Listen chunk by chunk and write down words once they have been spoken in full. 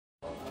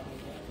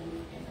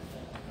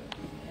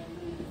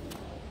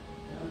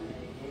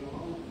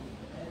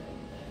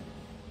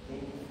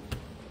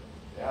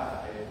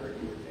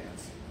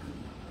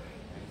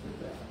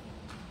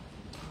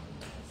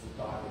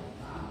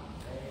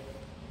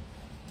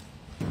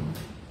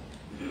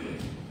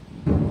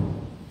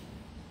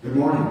Good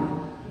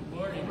morning.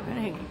 Good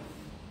morning.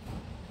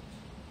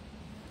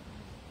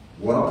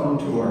 Welcome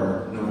to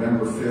our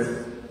November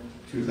 5th,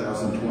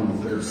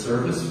 2023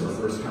 service for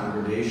First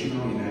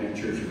Congregational United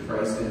Church of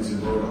Christ in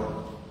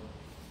Zerota.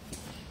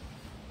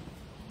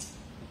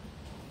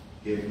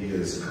 It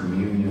is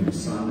Communion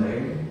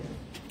Sunday.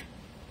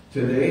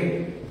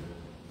 Today,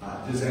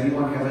 does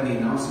anyone have any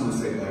announcements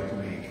they'd like to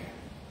make?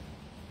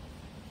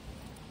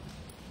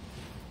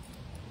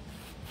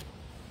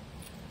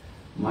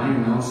 My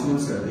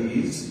announcements are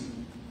these.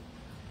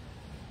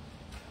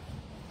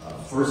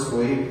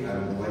 Firstly, I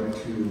would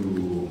like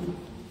to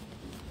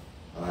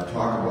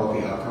talk about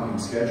the upcoming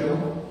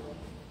schedule.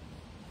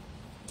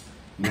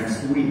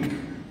 Next week,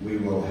 we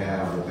will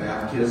have the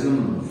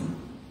baptism of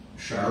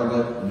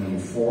Charlotte May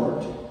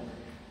Fort,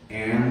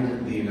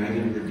 and the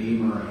United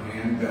Redeemer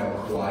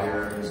Handbell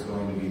Choir is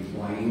going to be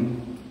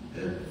playing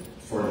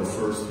for the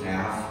first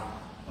half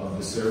of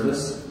the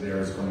service. There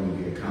is going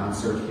to be a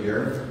concert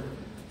here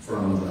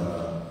from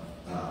the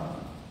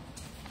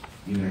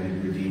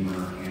United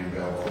Redeemer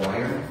Handbell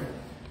Choir,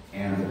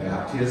 and the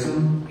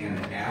baptism. And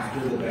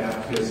after the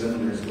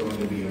baptism, there's going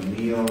to be a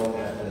meal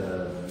at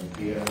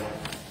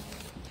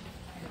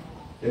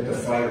the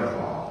fire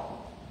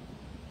hall,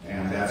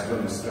 and that's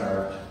going to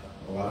start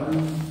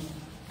 11,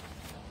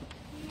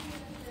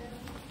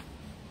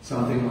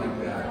 something like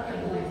that, I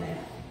believe.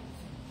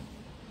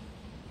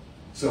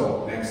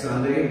 So next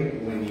Sunday,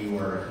 when you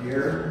are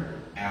here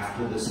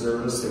after the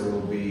service, there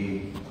will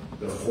be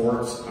the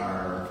forts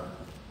are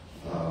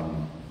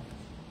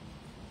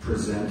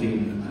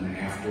presenting an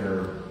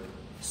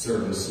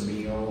after-service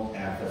meal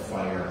at the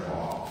fire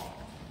hall.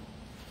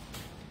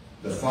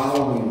 The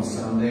following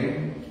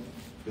Sunday,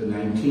 the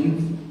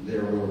 19th,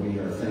 there will be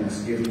our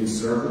Thanksgiving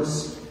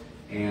service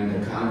and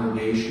a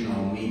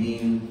congregational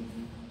meeting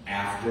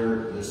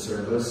after the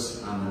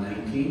service on the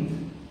 19th,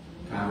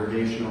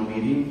 congregational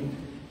meeting,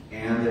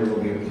 and there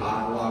will be a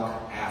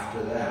potluck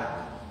after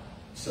that.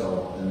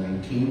 So the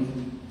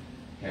 19th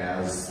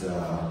has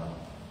the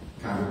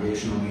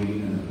congregational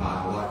meeting and the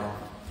potluck,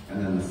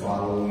 and then the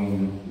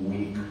following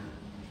week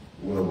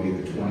will be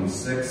the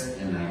 26th,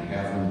 and I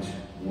haven't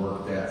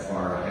worked that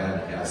far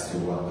ahead as to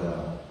what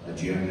the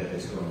agenda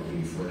is going to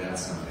be for that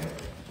Sunday.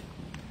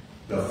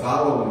 The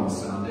following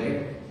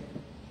Sunday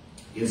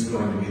is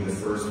going to be the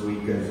first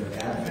week of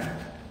Advent,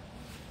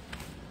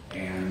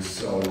 and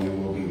so we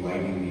will be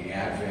lighting the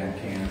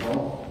Advent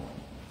candle,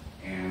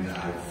 and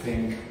I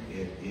think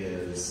it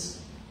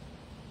is,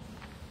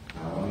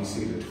 let me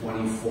see, the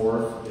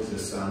 24th is a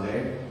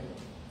Sunday.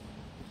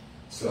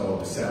 So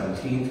the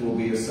 17th will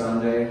be a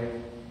Sunday,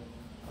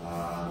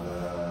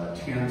 the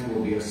 10th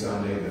will be a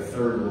Sunday, the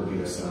 3rd will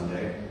be a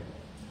Sunday.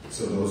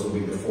 So those will be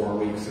the 4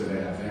 weeks of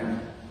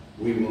Advent.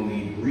 We will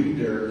need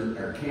readers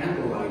or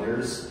candle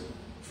lighters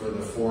for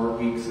the 4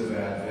 weeks of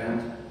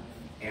Advent.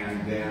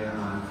 And then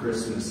on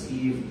Christmas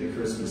Eve, the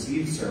Christmas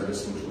Eve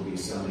service, which will be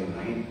Sunday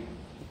night,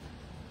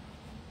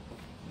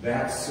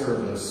 that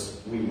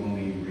service, we will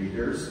need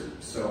readers.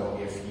 So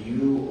if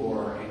you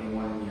or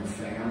anyone in your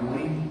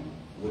family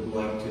would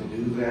like to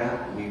do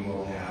that, we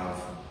will have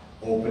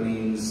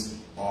openings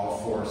all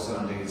 4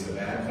 Sundays of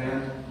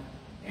Advent,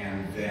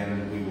 and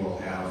then we will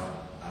have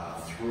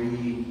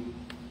 3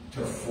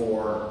 to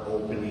 4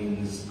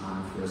 openings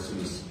on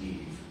Christmas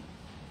Eve.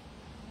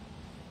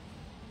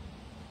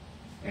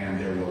 And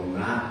there will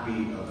not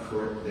be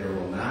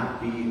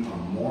a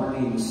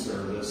morning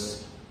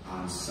service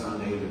on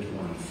Sunday the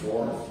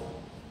 24th,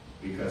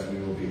 because we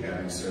will be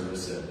having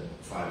service at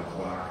 5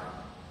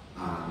 o'clock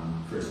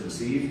on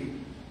Christmas Eve.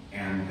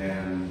 And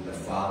then the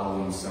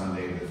following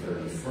Sunday, the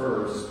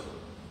 31st,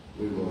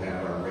 we will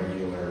have our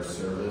regular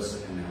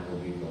service, and that will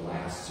be the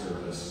last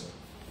service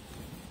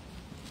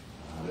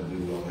that we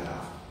will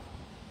have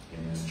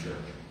in this church.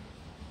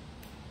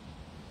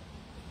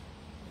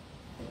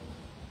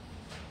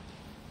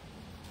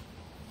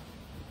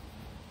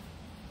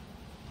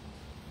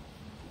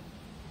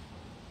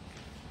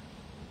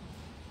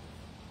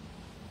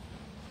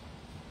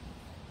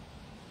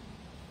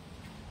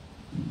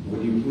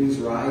 Would you please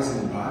rise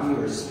in body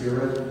or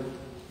spirit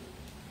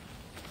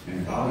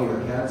and bow your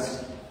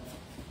heads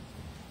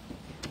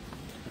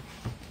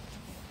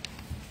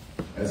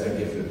as I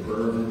give the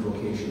prayer of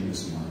invocation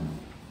this morning.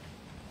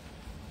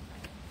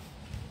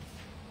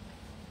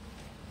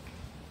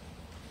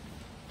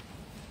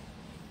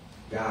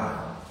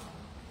 God,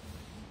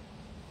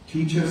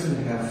 teach us to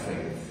have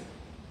faith.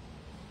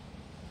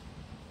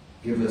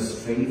 Give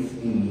us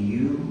faith in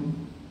you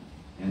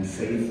and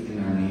faith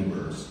in our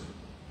neighbors.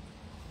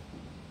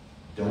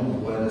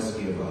 Don't let us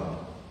give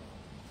up.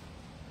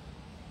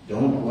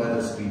 Don't let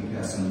us be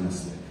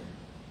pessimistic.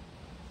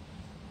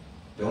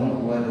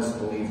 Don't let us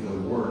believe the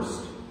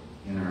worst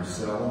in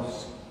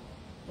ourselves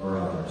or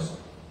others.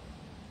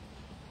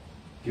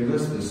 Give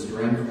us the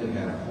strength to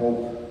have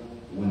hope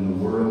when the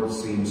world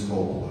seems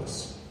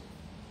hopeless.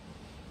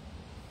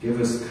 Give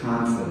us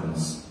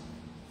confidence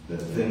that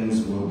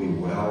things will be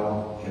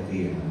well at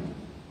the end.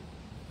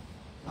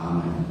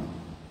 Amen.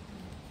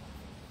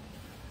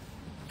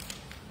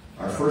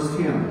 Our first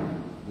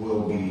hymn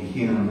will be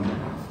hymn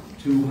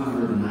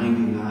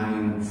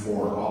 299,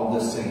 For All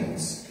the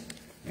Saints.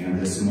 And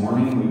this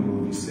morning we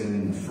will be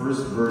singing the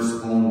first verse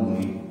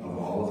only of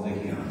all of the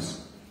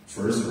hymns.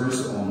 First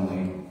verse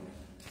only.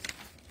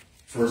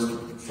 First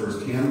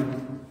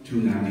hymn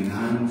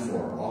 299,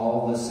 For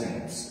All the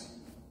Saints.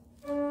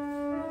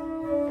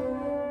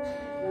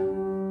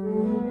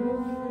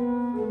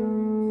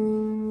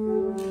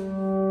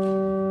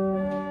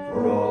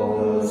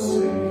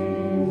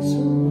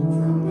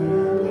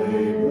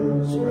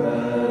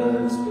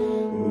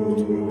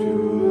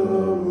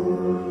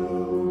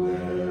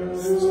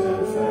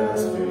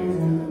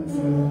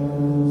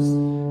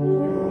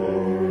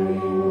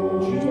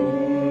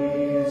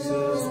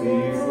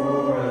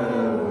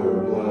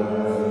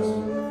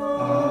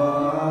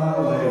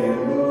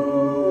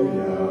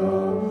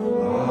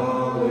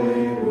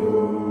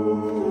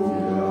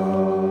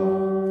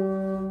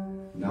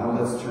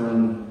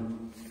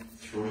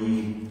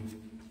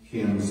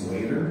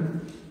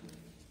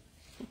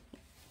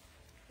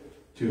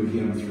 To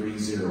hymn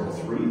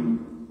 303.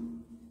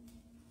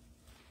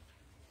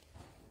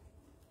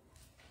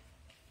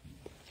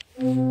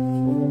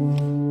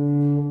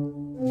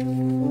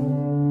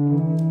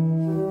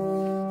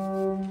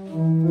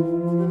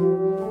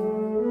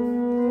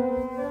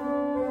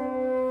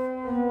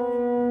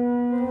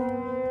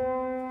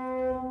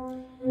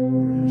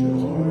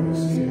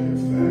 Rejoice, give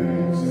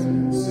thanks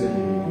and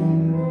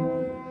sing,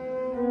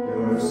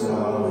 your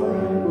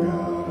sovereign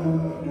God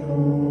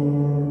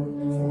adore,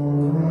 for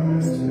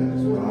Christ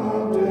has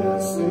robbed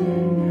us singing.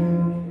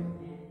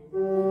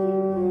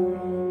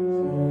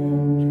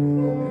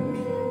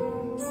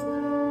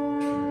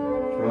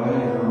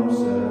 Triumphs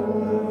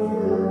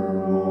evermore,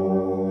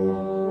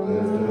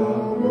 lift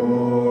up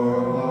your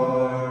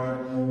heart,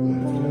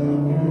 lift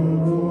up your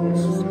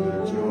voice,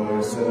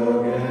 rejoice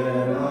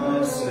again, I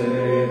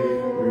say,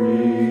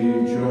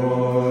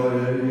 rejoice.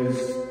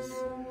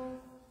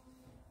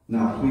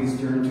 Now please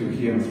turn to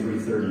hymn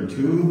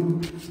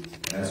 332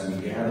 as we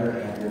gather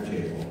at your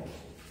table.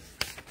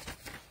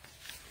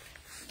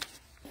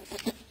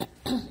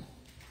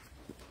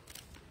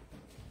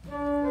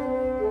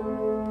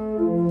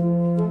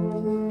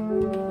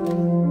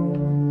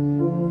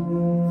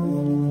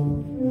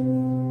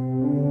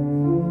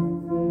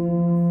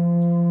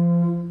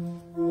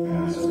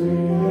 As we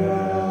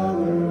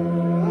gather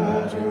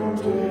at your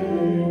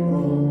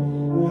table,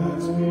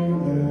 as we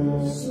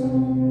listen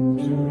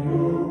to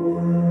your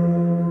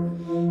word,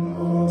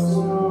 us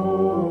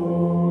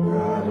know,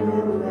 God,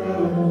 your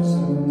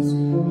presence,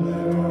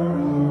 let our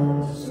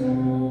hearts and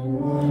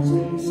minds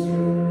be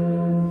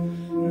stirred.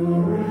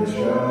 Nourish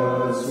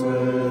us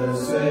with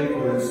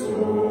sacred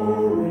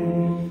story,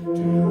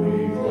 till we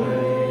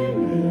claim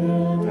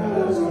it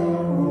as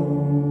our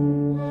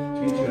own.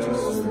 Teach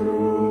us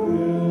through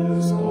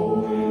this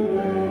holy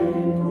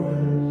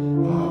banquet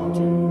how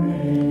to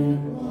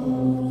make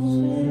love's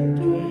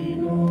victory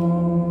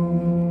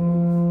known.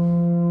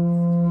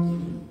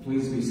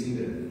 Please be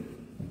seated.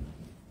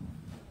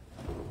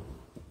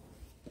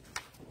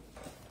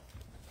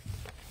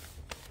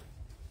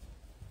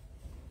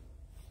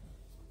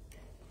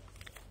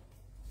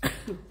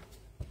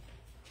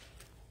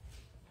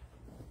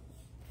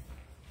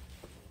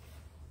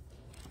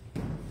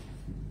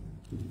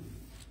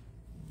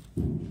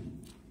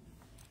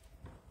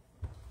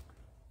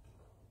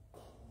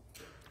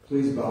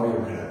 Please bow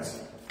your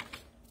heads.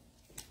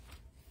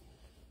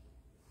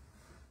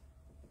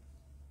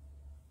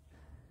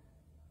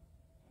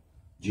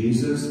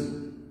 Jesus,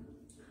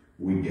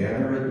 we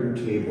gather at your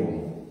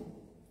table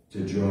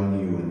to join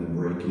you in the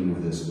breaking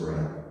of this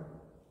bread.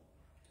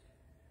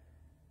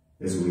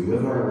 As we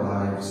live our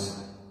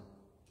lives,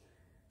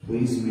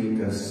 please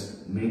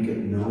make it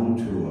known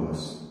to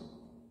us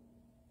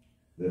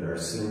that our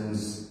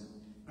sins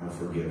are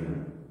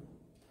forgiven.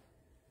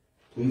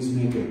 Please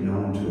make it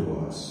known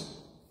to us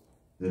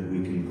that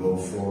we can go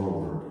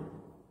forward,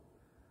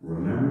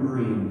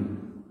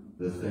 remembering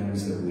the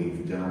things that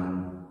we've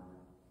done,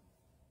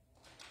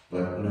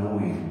 but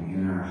knowing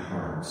in our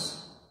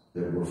hearts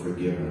that we're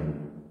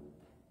forgiven.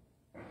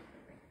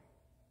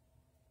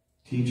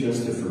 Teach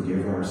us to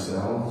forgive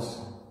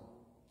ourselves,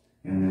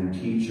 and then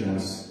teach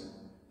us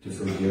to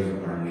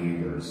forgive our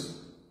neighbors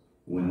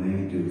when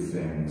they do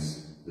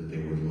things that they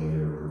would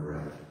later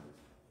regret.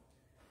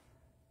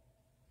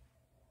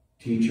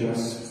 Teach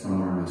us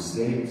from our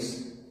mistakes,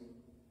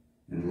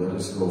 and let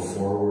us go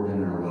forward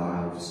in our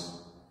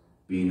lives,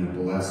 being a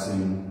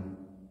blessing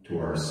to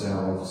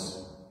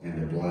ourselves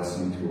and a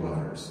blessing to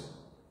others.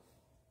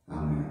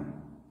 Amen.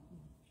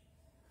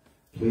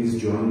 Please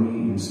join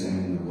me in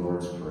saying the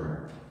Lord's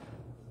Prayer.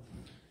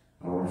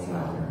 Our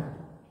Father,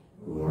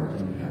 who art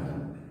in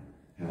heaven,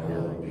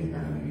 hallowed be thy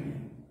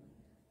name.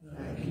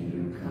 Thy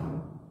kingdom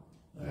come,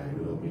 thy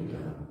will be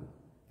done,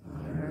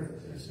 on earth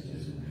as it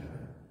is in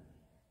heaven.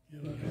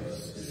 Give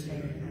us this day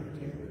our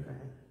daily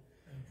bread,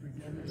 and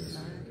forgive us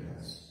our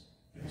debts,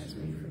 as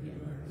we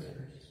forgive our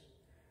debtors.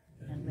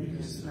 And lead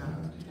us not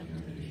into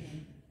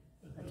temptation,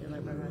 but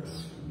deliver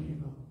us from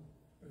evil.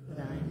 For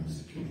thine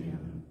is the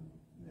kingdom,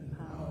 and the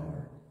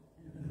power,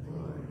 and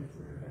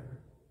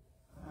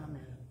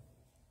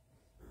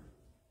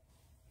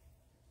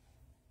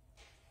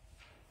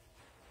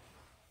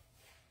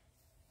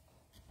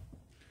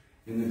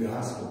In the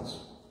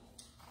Gospels,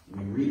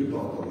 we read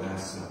about the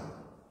Last Supper,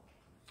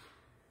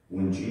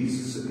 when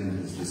Jesus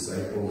and his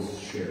disciples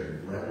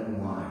shared bread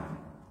and wine,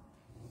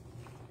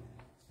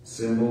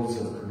 symbols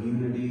of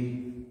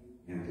community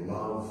and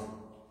love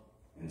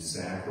and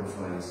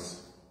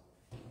sacrifice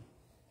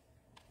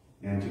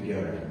and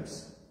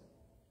togetherness.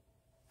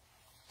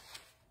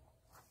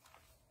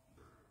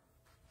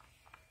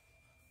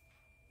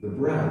 The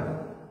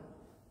bread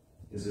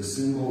is a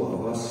symbol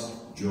of us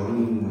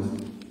joining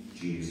with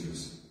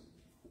Jesus.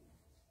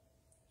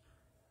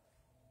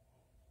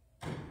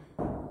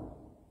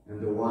 And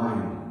the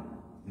wine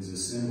is a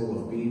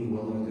symbol of being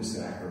willing to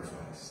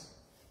sacrifice.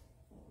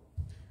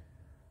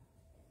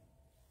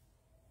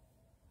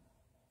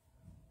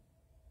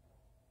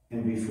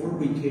 And before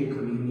we take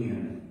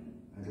communion,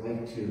 I'd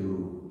like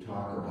to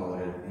talk about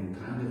it in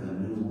kind of a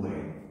new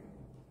way.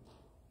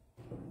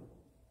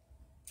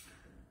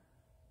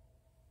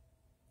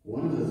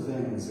 One of the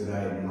things that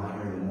I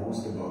admire the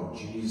most about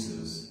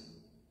Jesus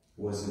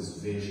was his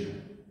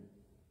vision.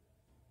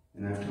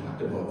 And I've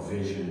talked about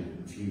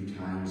vision a few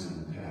times in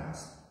the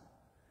past.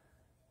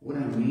 What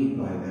I mean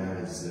by that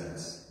is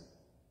this.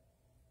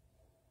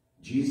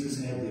 Jesus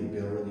had the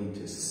ability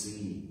to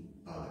see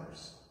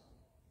others.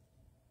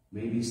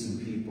 Maybe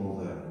some people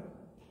that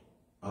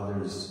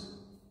others,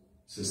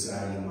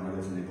 society might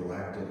have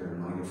neglected or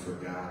might have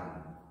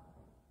forgotten.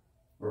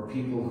 Or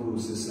people who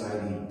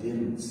society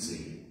didn't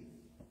see.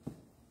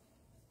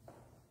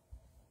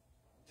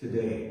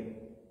 Today,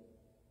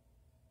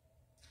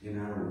 in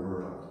our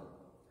world,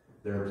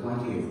 there are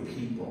plenty of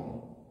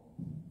people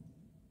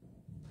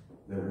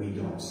that we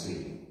don't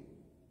see.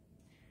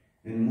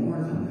 And more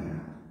than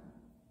that,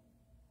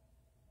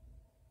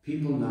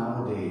 people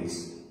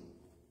nowadays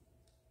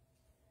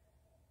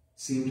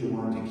seem to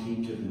want to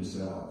keep to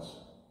themselves.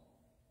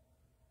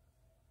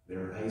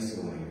 They're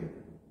isolated.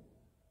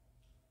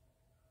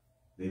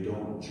 They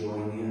don't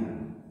join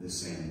in the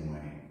same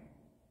way.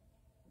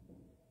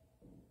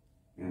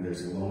 And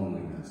there's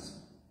loneliness.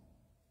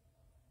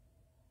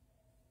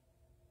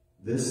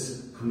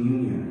 This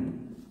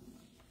communion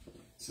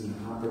is an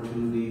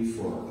opportunity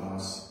for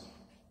us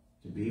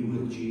to be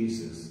with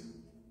Jesus,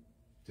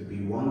 to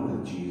be one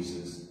with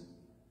Jesus,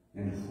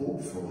 and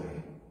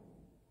hopefully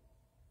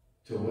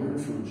to learn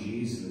from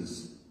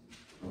Jesus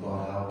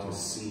about how to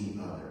see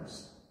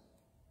others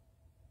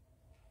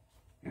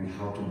and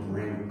how to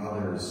bring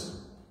others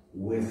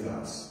with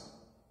us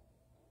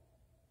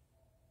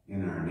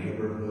in our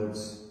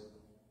neighborhoods,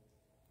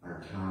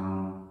 our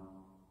town,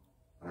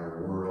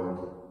 our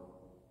world.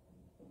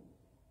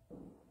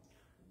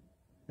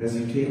 As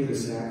you take the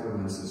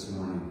sacraments this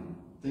morning,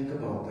 think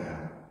about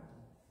that.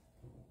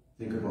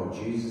 Think about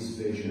Jesus'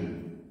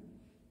 vision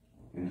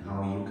and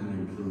how you can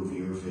improve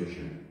your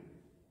vision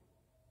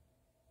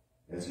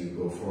as you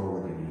go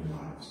forward in your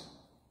lives.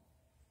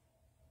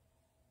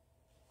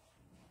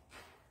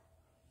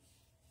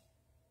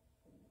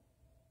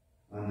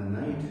 On the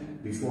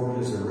night before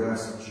his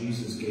arrest,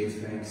 Jesus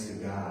gave thanks to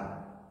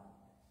God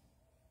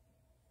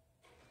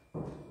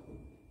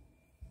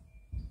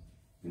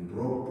and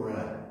broke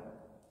bread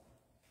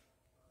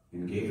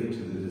and gave it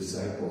to the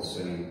disciples,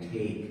 saying,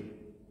 "Take,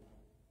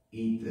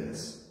 eat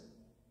this.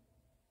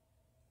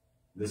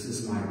 This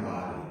is my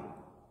body.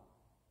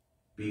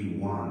 Be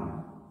one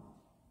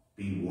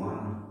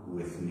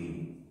with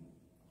me."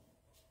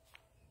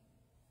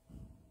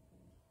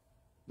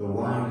 The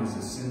wine is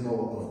a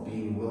symbol of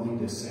being willing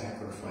to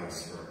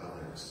sacrifice for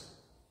others,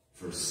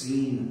 for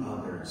seeing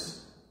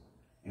others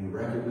and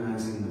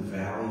recognizing the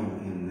value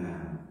in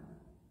them,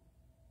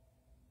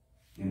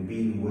 and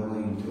being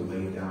willing to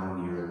lay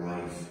down your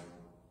life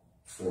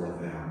for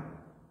them.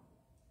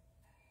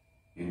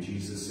 And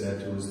Jesus said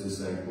to his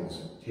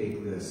disciples,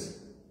 "Take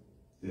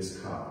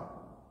this cup.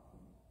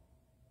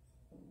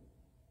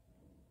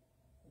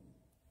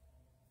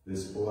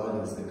 This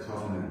blood is the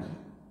covenant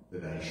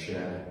that I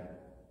shed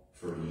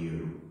for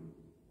you."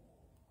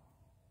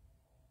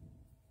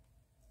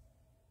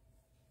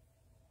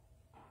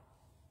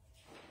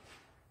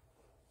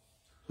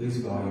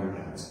 Please bow your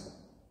heads.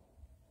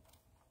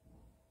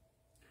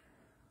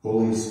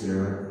 Holy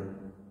Spirit,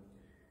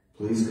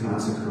 please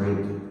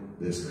consecrate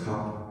this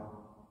cup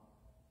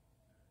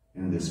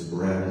and this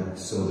bread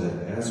so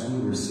that as we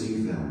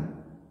receive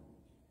them,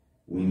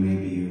 we may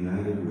be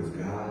united with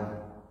God,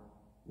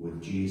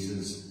 with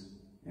Jesus,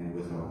 and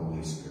with the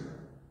Holy Spirit.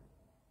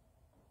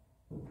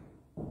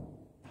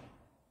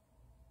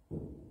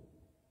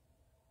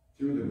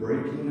 Through the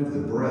breaking of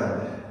the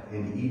bread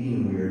and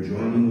eating, we are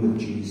joining with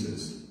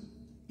Jesus.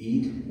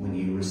 Eat when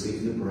you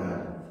receive the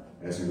bread,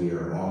 as we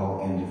are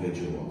all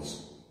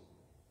individuals.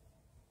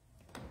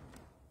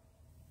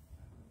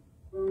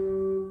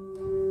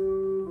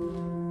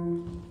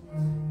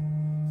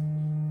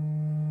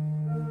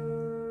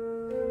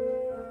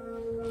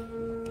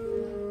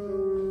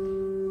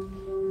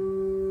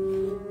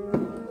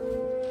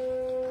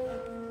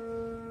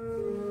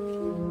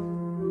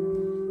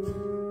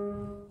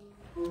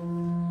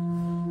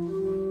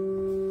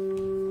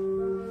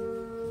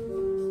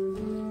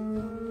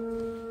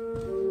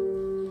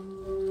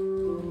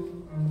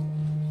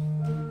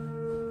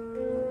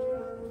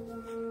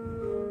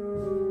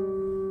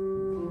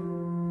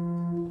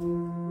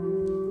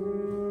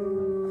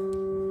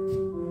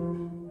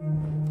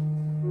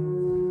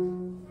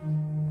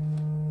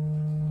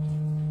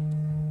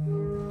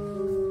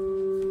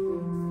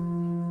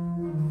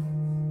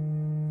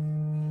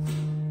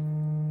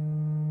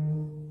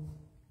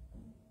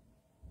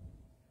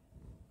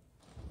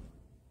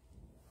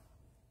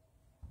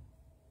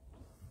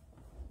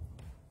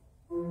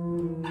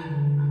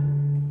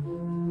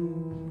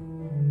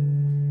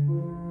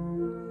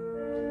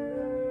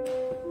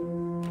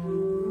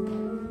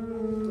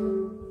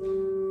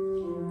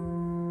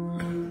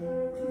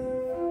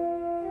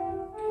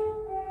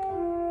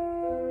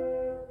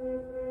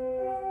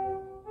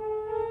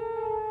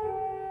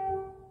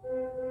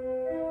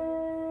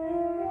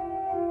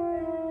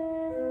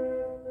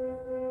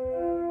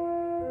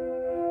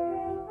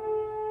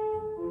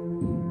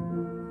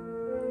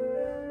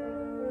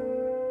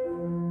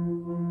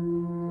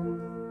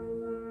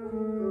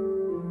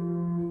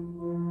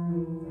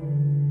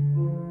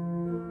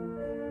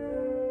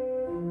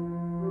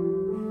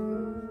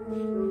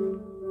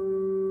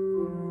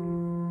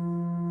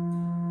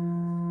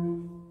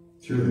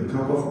 Through the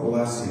cup of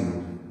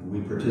blessing,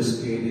 we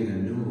participate in a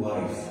new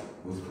life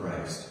with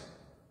Christ,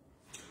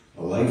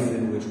 a life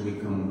in which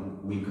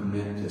we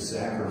commit to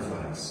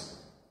sacrifice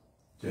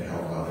to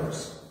help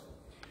others.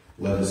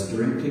 Let us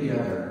drink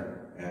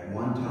together at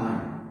one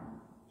time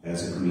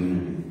as a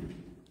community.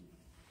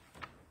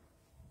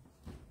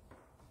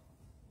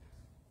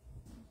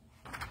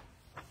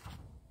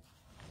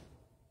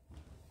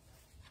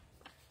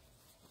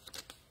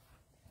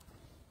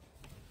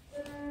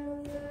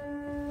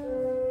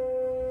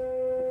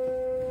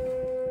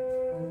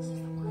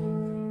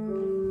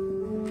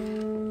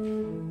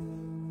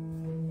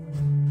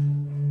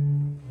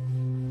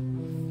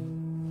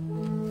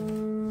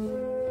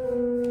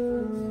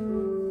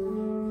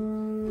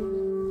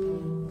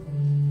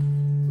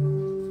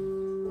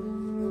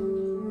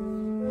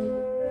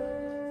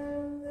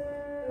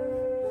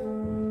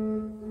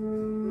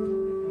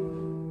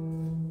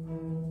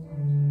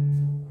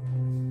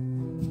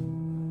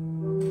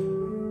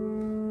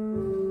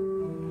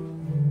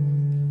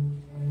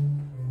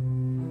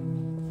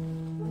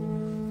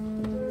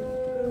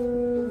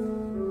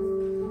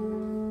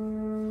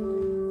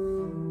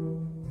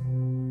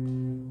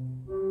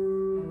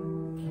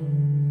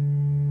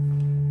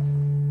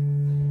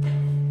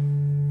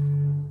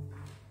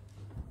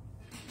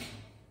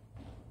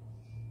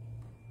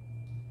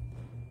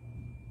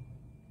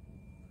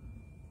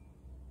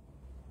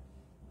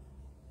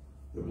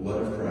 The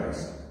blood of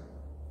Christ.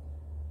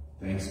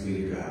 Thanks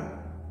be to God.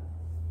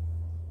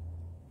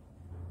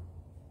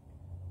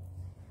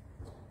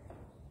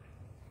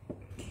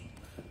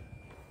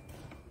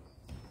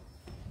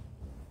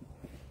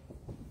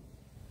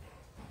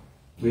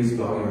 Please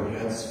bow your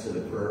heads for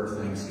the prayer of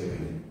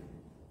thanksgiving.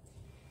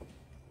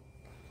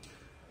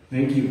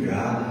 Thank you,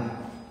 God,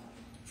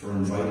 for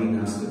inviting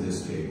us to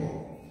this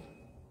table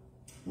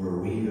where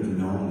we have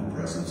known the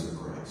presence of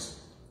Christ.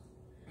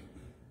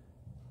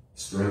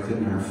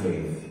 Strengthen our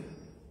faith,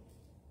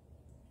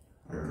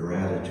 our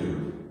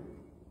gratitude,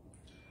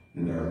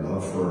 and our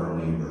love for our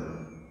neighbor.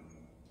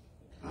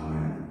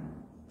 Amen.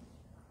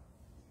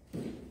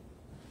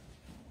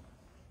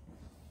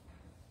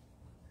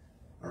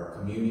 Our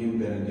communion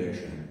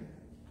benediction.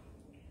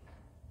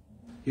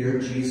 Hear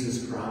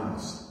Jesus'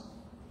 promise.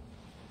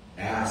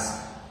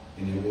 Ask,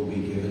 and it will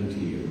be given to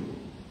you.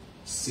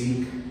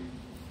 Seek,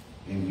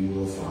 and you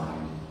will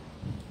find.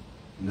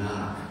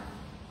 Knock,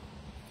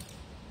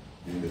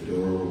 and the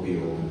door will be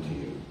open to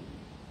you.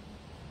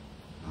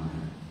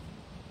 Amen.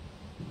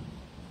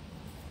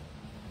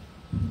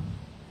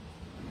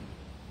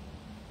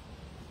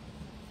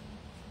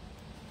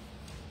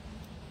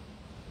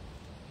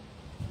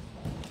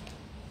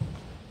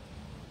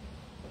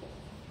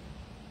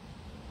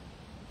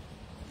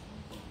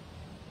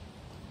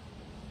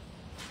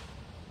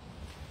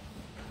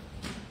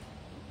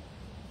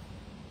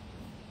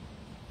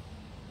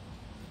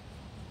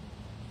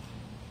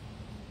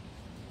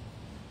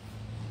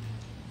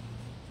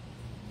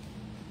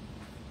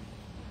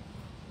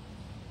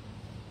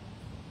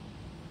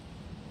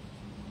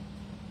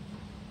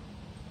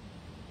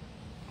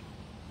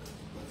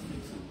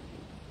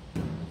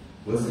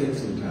 Let's take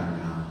some time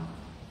now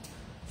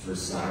for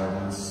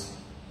silence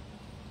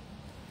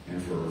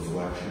and for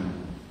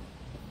reflection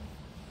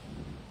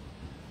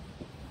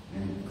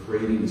and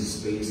creating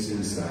space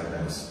inside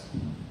us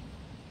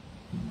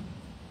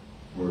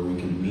where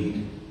we can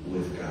meet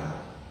with God.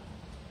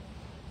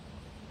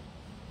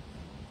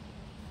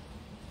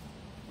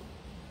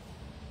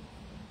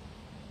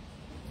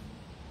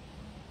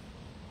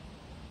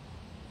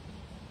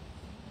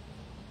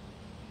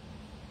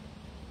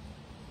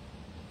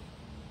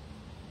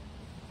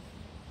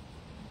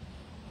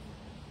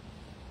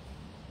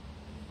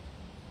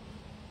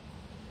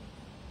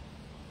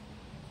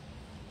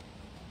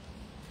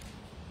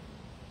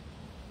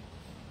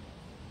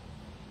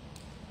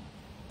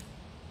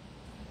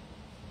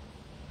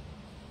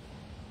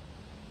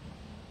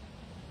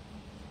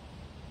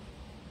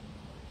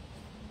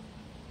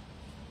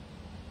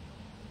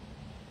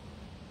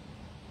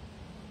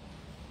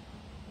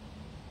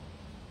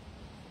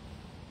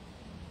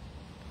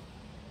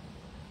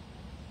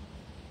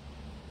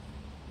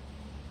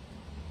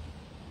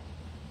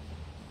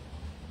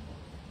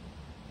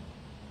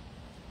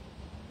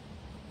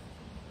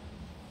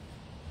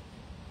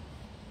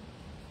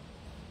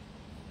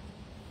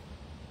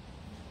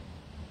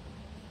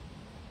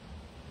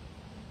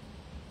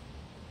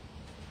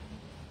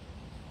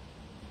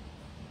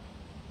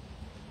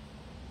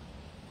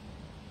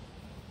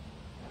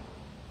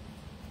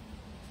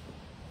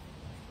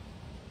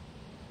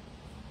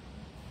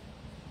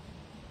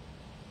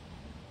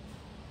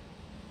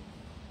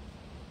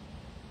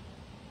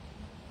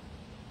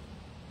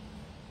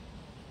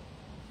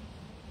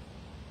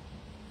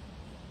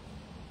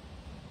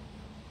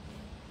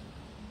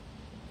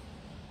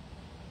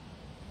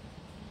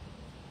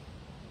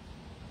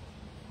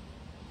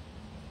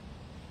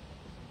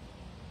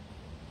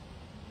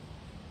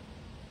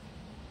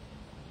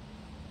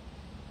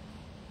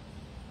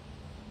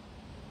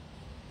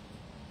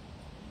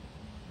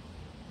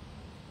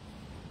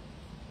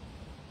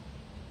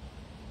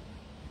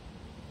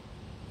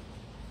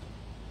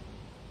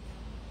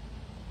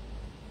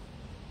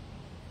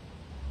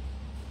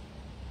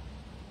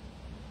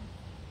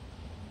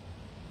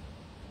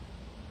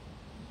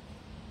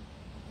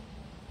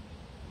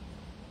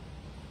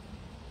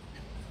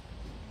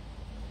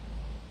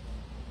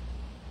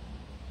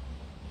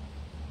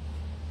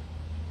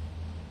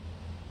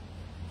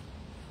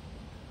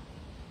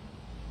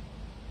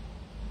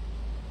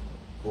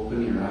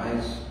 Open your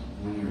eyes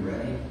when you're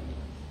ready.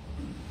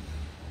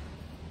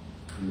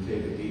 And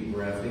take a deep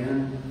breath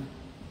in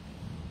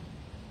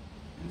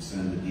and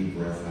send a deep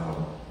breath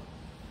out.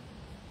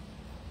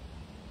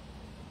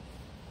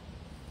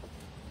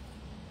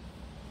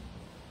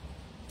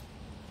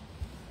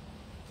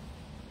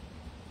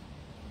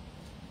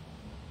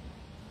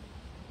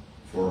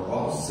 For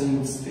All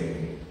Saints'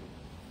 Day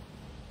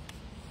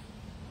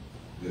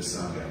this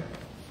Sunday,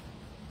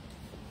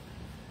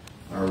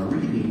 our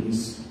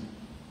readings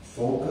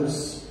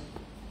focus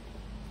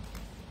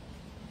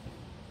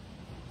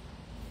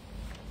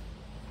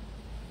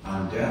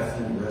on death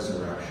and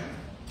resurrection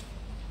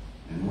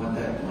and what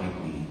that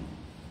might mean.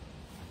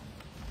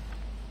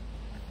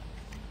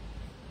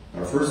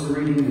 Our first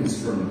reading is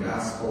from the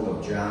Gospel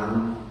of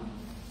John,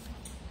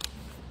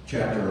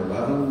 chapter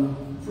 11,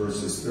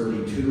 verses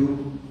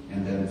 32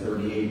 and then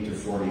 38 to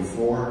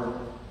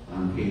 44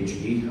 on page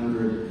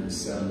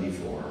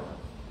 874.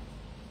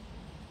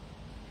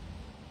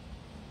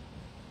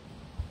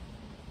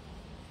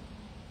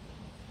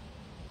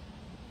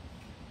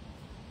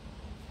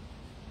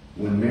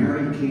 When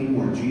Mary came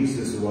where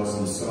Jesus was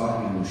and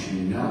saw him,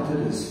 she knelt at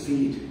his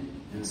feet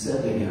and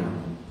said to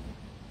him,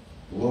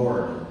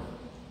 Lord,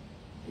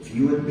 if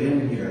you had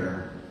been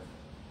here,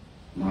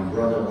 my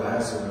brother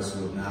Lazarus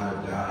would not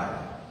have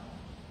died.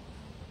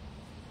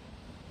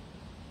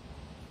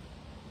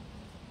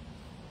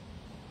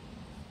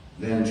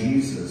 Then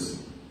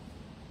Jesus,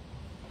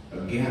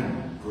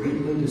 again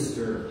greatly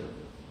disturbed,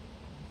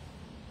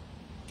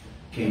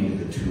 came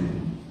to the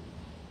tomb.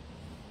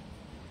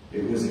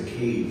 It was a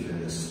cave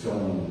and a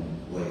stone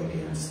lay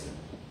against it.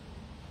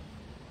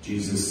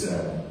 Jesus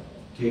said,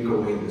 take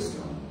away the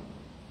stone.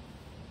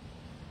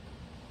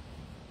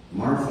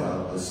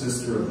 Martha, the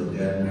sister of the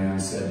dead man,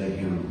 said to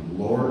him,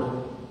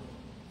 Lord,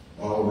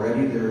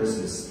 already there is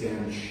a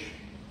stench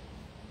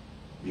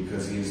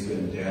because he has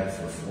been dead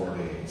for 4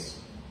 days.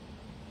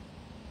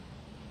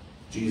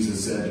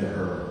 Jesus said to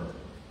her,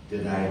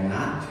 did I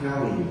not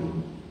tell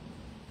you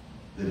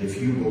that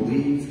if you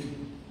believed,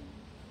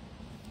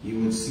 you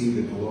would see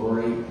the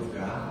glory of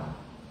God?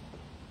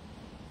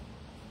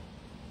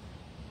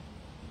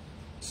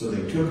 So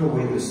they took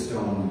away the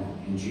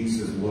stone, and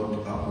Jesus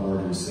looked upward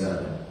and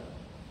said,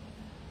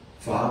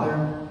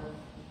 Father,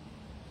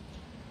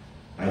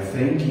 I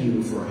thank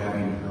you for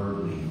having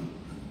heard me.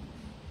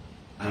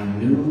 I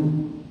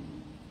knew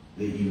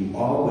that you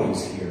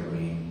always hear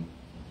me,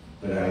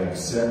 but I have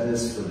said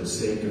this for the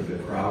sake of the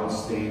crowd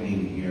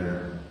standing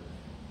here,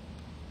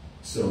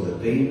 so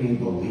that they may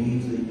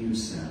believe that you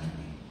sent me.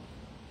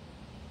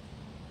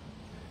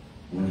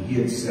 When he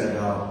had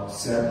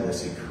said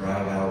this, he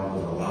cried out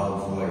with a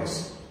loud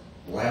voice,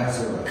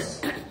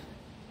 Lazarus,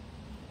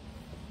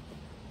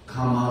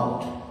 come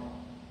out.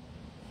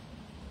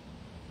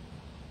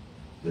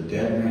 The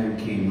dead man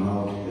came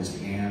out, his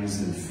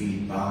hands and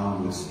feet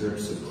bound with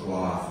strips of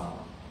cloth,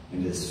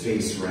 and his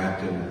face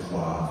wrapped in a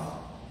cloth.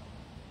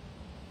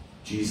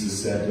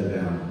 Jesus said to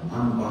them,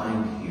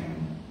 unbind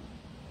him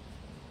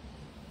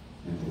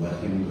and let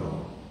him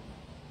go.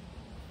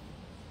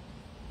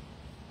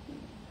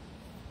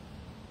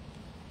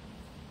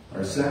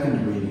 Our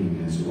second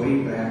reading is way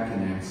back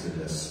in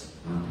Exodus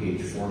on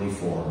page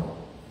 44.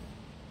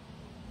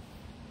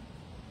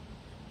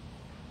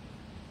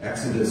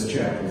 Exodus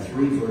chapter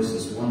 3,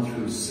 verses 1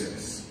 through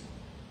 6.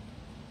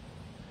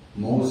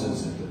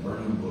 Moses at the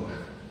burning bush.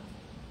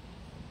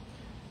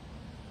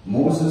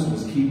 Moses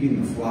was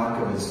keeping the flock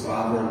of his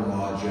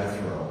father-in-law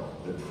Jethro,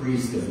 the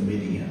priest of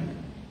Midian.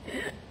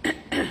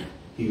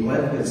 He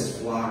led his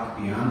flock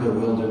beyond the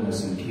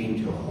wilderness and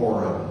came to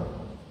Horeb,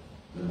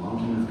 the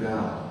mountain of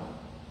God.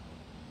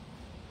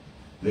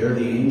 There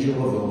the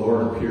angel of the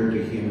Lord appeared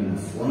to him in a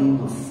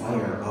flame of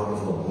fire out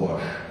of a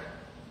bush.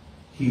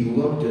 He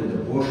looked, and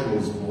the bush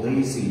was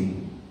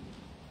blazing,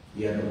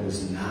 yet it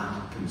was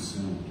not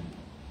consumed.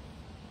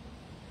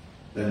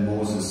 Then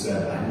Moses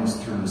said, I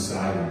must turn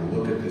aside and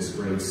look at this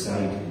great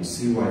sight and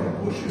see why the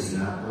bush is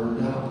not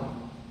burned up.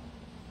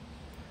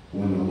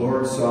 When the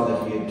Lord saw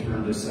that he had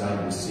turned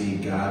aside to see,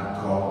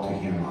 God called to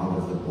him out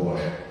of the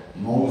bush,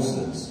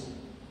 Moses,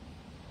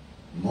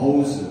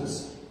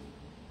 Moses.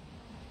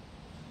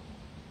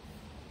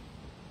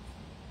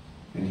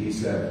 And he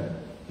said,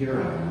 here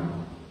I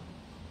am.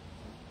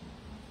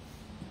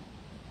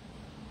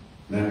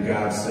 Then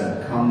God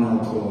said, come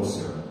no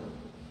closer.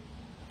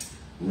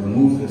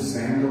 Remove the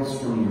sandals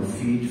from your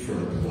feet, for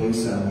the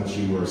place on which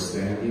you are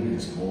standing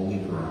is holy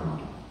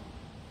ground.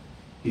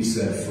 He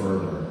said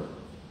further,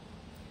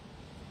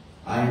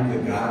 I am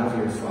the God of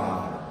your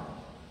father,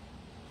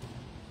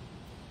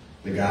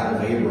 the God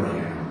of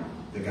Abraham,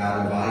 the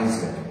God of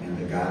Isaac, and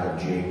the God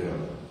of Jacob.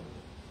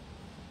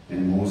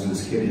 And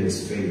Moses hid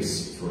his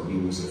face, for he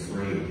was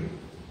afraid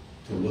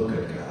to look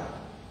at God.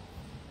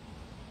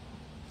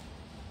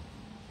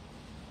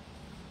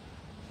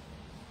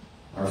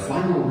 Our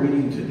final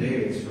reading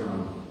today is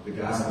from the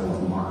Gospel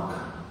of Mark,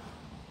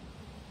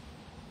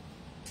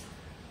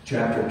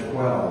 chapter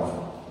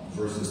 12,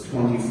 verses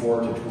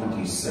 24 to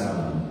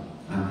 27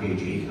 on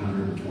page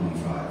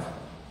 825.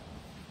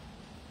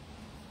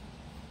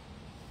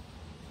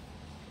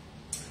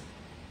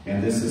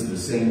 And this is the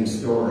same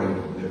story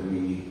that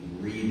we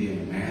read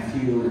in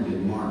Matthew and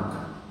in Mark,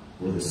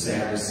 where the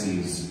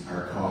Sadducees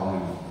are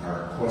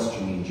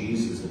questioning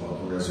Jesus about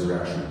the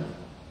resurrection.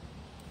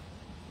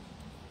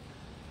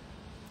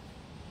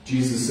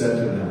 Jesus said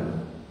to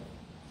them,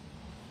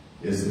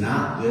 "Is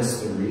not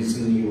this the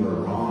reason you are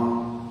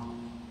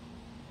wrong,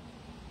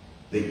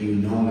 that you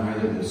know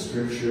neither the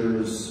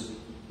Scriptures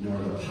nor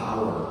the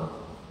power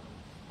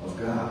of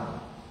God?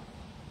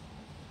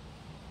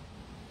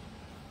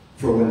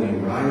 For when they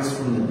rise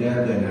from the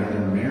dead, they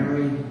neither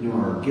marry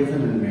nor are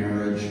given in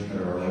marriage,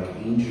 but are like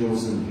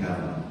angels in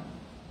heaven.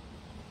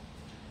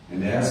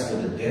 And as for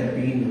the dead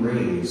being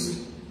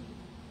raised,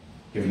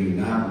 have you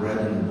not read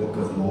in the book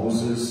of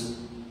Moses,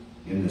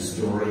 in the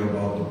story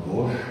about the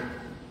bush,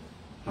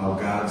 how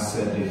God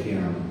said to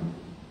him,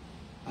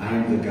 'I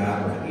am the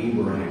God of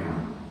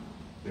Abraham,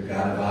 the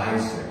God of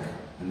Isaac,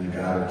 and the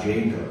God of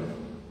Jacob'?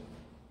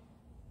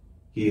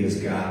 He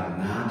is God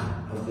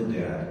not of the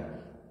dead,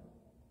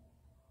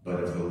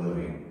 but of the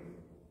living.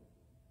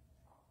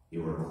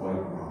 You are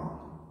quite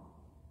wrong."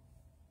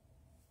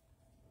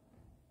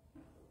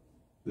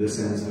 This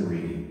ends the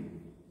reading.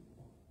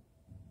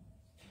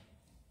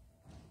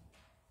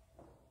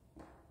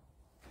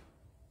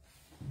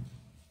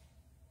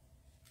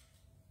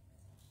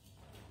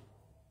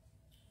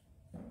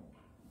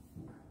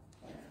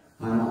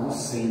 On All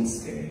Saints'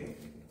 Day,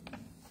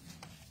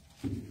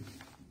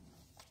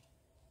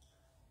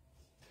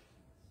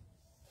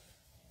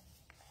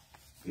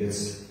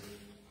 it's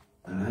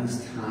a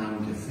nice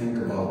time to think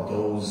about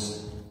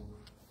those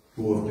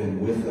who have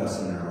been with us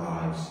in our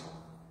lives,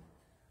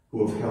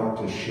 who have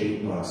helped to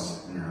shape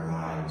us in our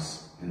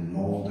lives and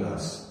mold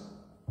us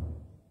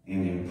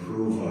and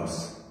improve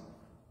us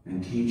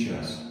and teach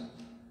us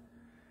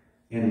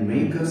and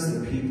make us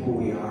the people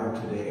we are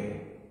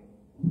today.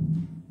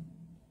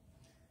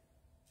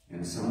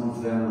 And some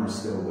of them are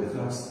still with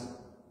us,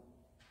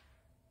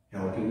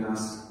 helping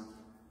us,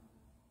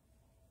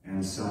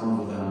 and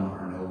some of them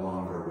are no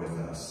longer with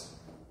us.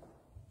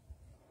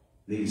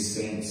 These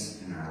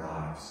saints in our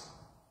lives.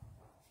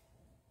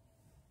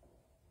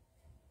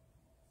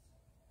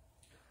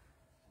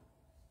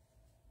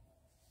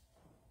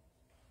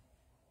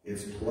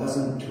 It's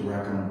pleasant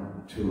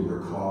to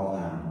recall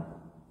them,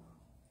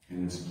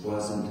 and it's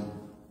pleasant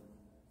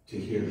to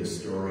hear the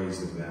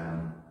stories of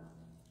them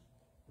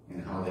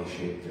and how they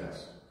shaped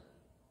us.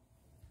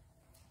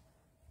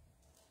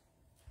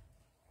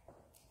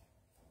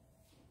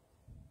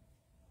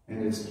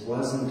 And it's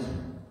pleasant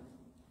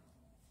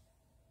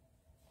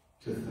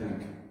to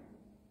think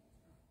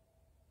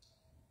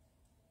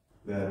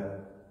that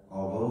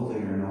although they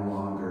are no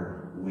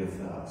longer with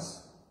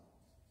us,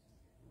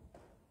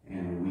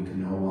 and we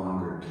can no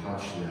longer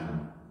touch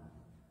them,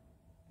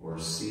 or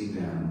see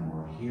them,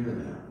 or hear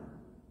them,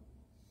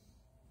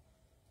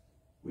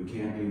 we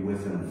can't be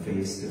with them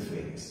face to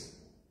face.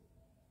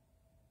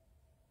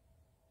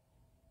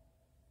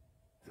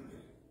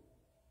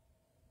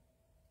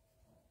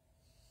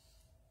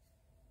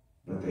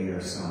 But they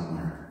are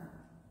somewhere.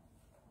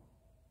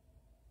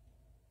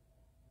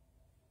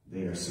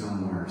 They are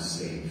somewhere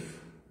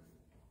safe.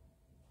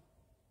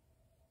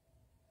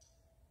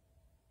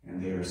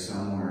 And they are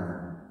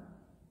somewhere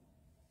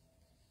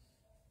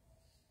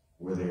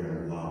where they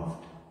are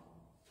loved.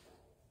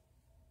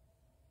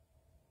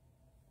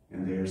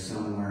 And they are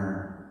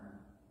somewhere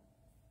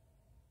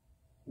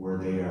where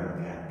they are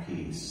at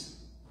peace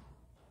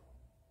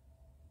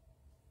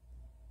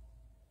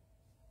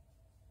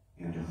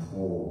and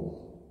whole.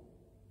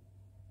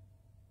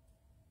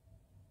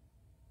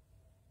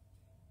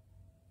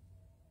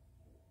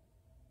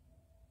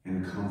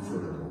 And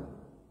comfortable.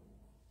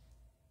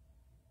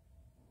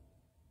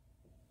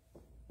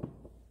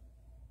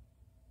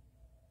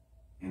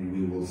 And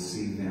we will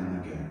see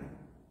them again.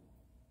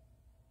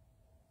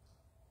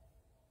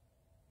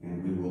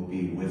 And we will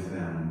be with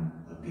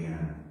them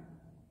again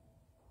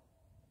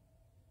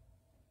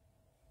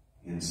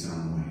in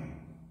some way,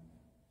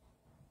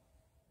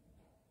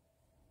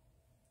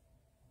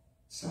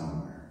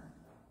 somewhere.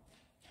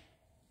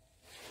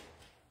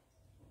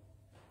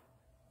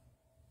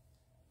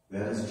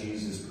 That is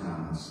Jesus'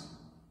 promise,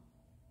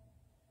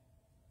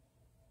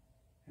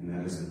 and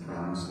that is the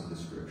promise of the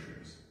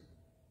Scriptures.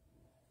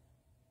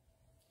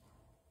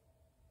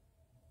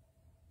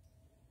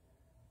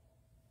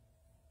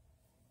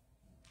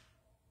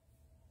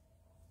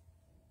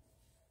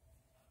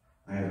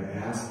 I have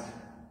asked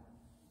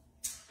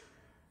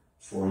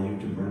for you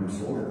to bring a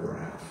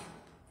photograph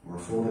or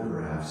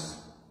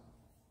photographs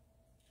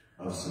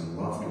of some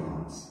loved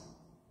ones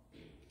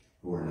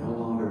who are no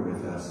longer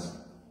with us,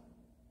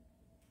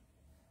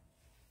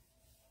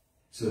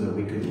 so that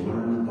we could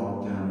learn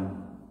about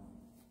them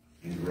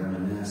and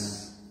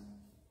reminisce.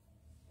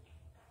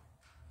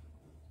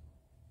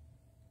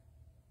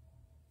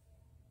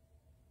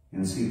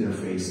 And see their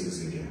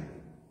faces again.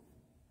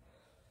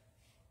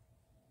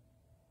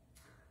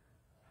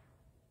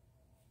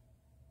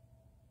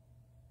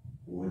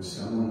 Would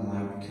someone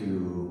like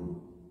to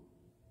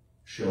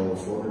show a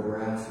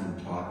photograph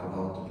and talk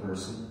about the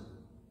person?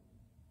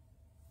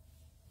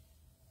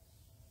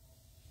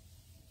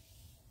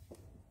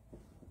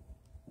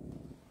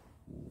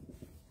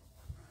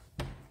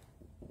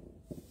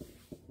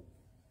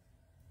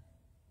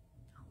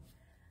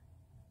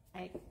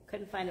 I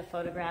couldn't find a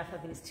photograph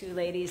of these two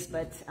ladies,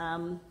 but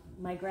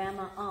my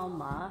grandma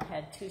Alma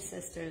had two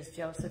sisters,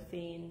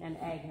 Josephine and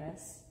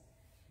Agnes.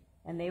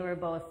 And they were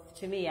both,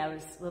 to me, I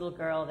was a little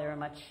girl, they were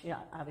much, you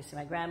know, obviously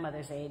my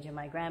grandmother's age, and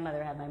my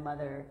grandmother had my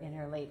mother in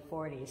her late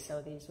 40s,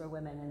 so these were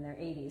women in their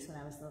 80s when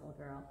I was a little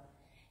girl.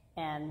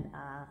 And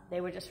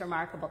they were just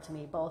remarkable to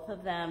me. Both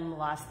of them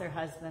lost their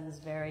husbands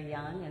very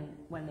young, and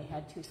when they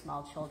had two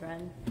small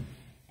children.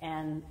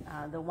 And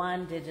the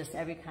one did just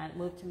every kind,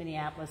 moved to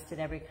Minneapolis, did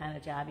every kind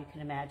of job you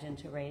can imagine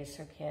to raise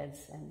her kids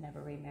and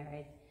never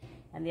remarried.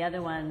 And the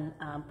other one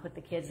put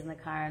the kids in the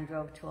car and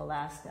drove to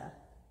Alaska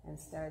and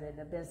started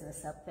a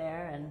business up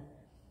there. And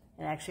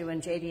actually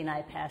when JD and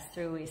I passed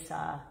through, we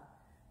saw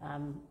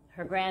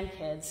her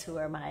grandkids, who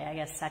are my, I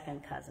guess,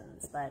 second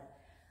cousins. But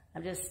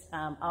I'm just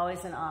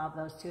always in awe of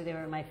those two. They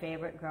were my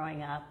favorite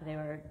growing up. They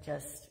were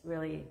just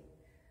really,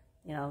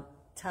 you know,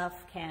 tough,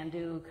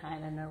 can-do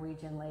kind of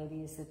Norwegian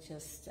ladies that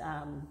just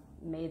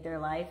made their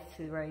life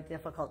through very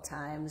difficult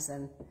times,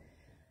 and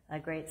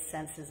great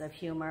senses of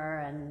humor,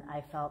 and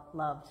I felt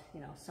loved,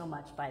 you know, so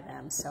much by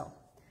them. So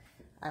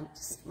I'm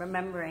just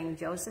remembering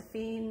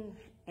Josephine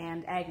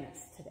and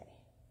Agnes today.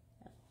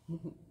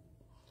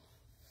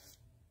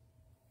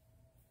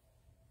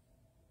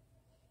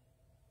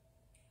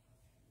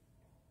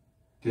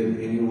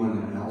 Did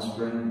anyone else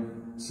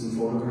bring some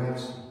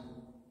photographs?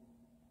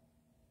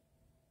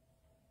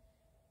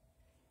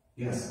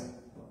 Yes.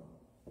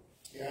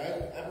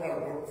 Yeah, I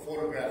brought a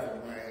photograph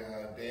of my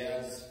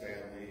dad's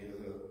family.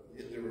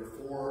 There were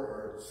 4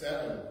 or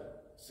 7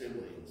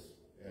 siblings,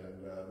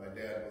 and my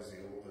dad was the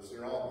oldest.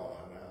 They're all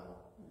gone now,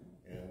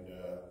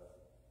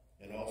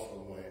 and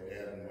also my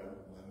dad and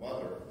my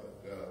mother.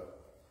 But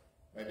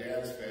my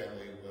dad's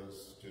family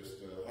was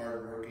just a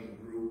hard-working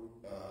group,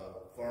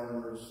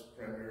 farmers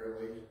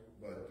primarily,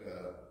 but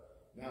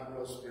not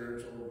real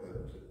spiritual.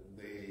 But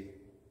they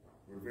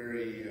were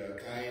very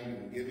kind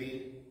and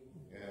giving.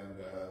 And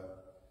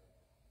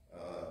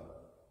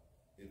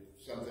if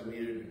something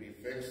needed to be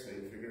fixed,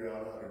 they'd figure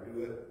out how to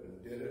do it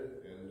and did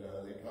it. And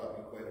they taught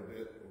me quite a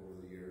bit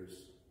over the years.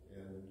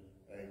 And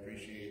I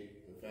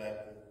appreciate the fact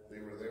that they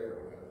were there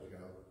when I was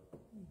young.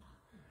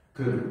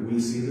 Could we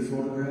see the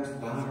photograph,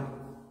 Bob?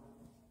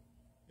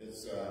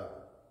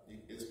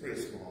 It's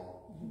pretty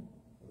small.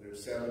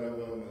 There's 7 of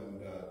them,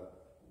 and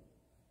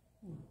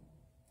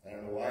I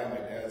don't know why my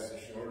dad's the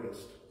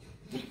shortest.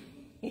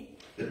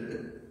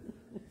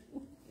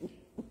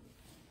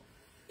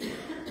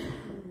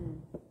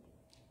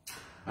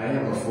 I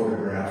have a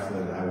photograph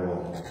that I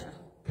will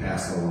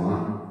pass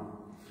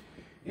along,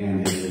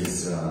 and it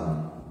is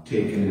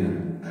taken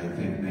in, I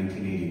think,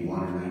 1981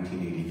 or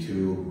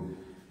 1982,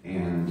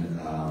 and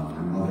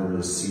my mother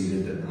is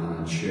seated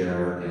on a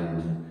chair,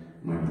 and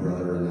my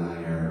brother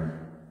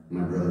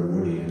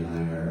Woody and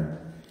I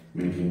are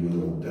making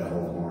little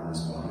devil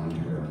horns behind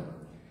her.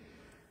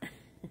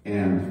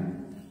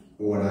 And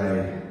what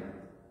I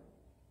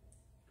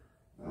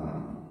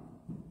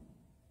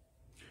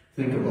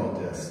think about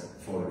this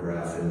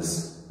photograph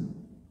is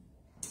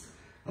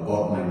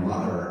about my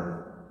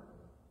mother,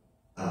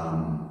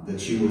 that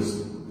she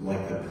was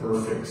like the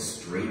perfect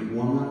straight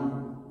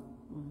woman,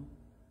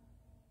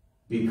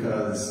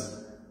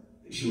 because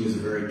she was a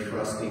very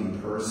trusting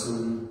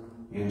person,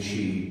 and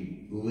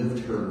she lived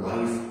her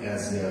life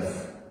as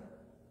if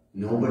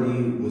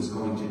nobody was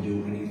going to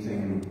do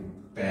anything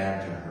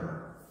bad to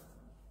her.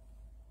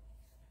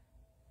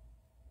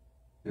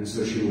 And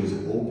so she was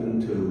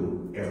open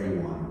to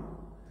everyone.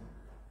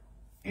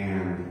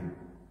 And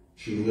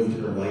she lived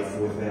her life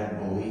with that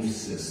belief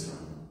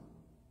system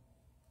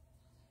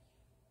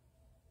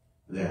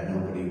that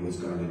nobody was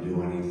going to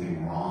do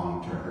anything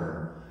wrong to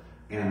her.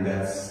 And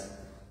that's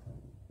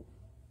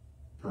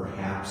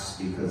perhaps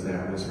because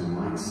that was her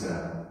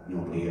mindset,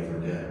 nobody ever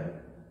did.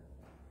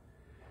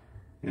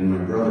 And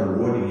my brother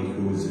Woody,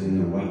 who was in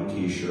the white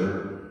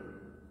t-shirt,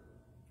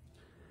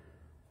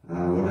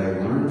 what I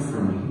learned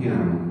from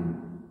him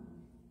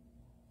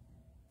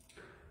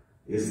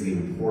is the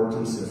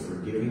importance of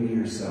forgiving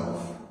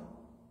yourself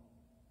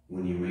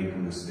when you make a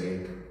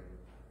mistake,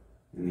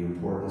 and the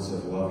importance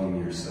of loving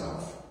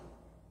yourself.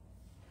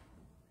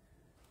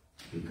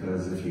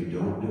 Because if you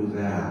don't do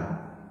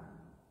that,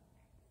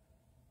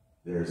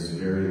 there's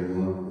very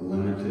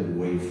limited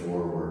way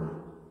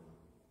forward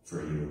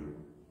for you.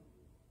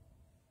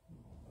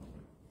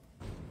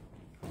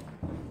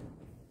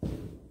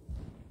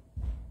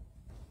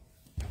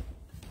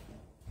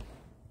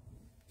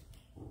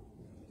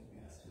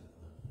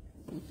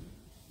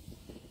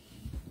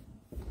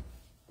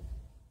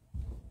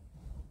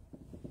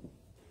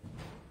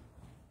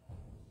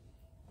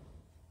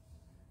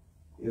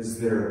 Is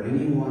there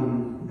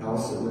anyone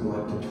else that would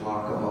like to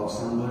talk about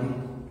somebody?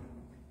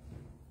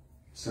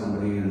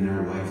 Somebody in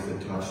their life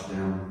that touched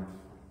them?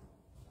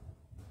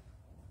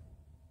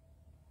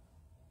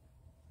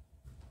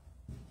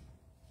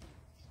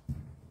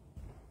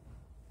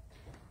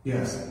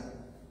 Yes?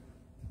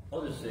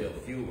 I'll just say a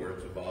few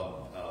words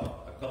about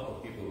a couple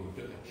of people who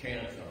took a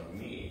chance on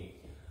me.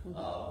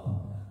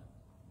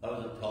 I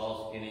was a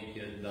tall, skinny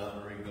kid,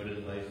 not very good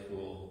in high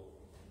school,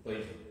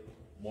 plays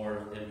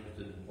more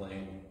interested in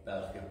playing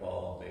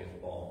basketball,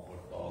 baseball,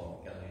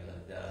 football, kind of things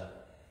like that.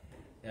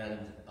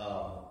 And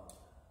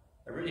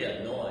I really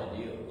had no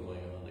idea of going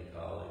on to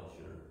college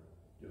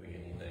or doing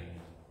anything.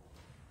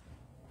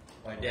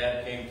 My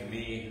dad came to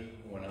me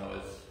when I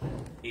was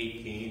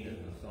 18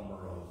 in the summer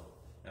of,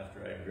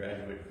 after I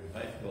graduated from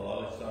high school. I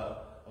always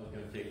thought I was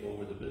going to take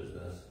over the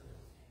business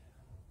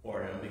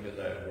for him because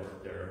I had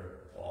worked there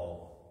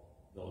all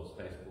those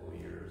high school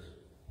years.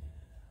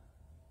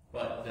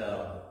 But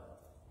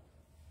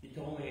he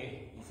told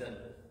me, he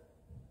said,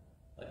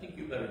 I think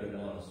you better go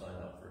down and sign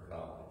up for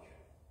college.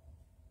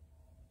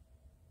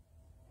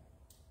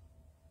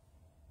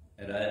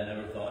 And I had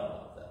never thought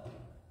about that.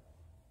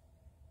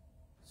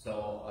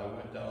 So I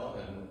went down,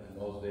 and in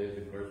those days,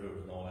 of course, there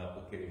was no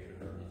application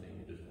or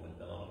anything. You just went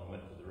down and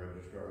went to the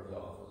registrar's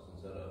office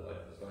and said, I'd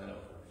like to sign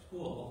up for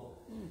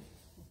school.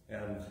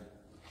 And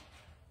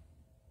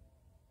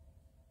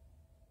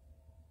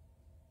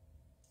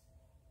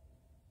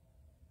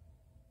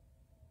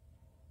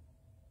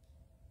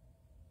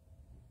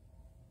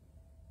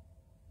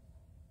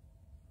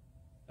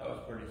that was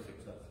pretty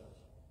successful.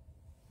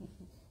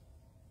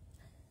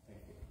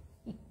 Thank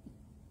you.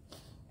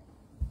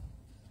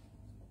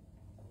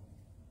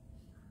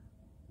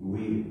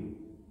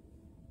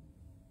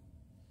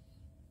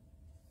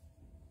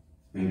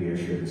 Maybe I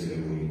shouldn't say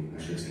we, I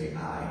should say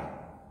I.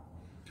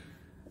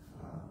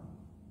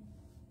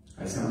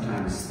 I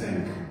sometimes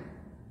think,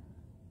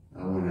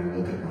 when I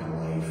look at my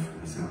life,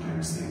 I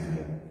sometimes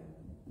think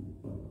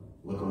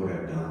look at what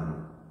I've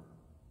done.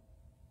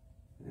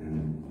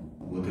 And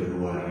look at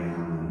who I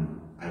am,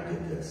 and I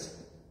did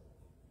this.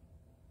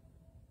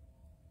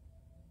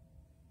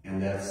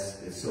 And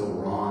it's so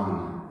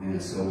wrong and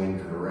it's so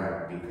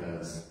incorrect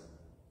because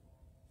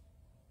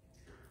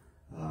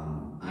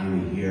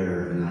I'm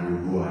here and I'm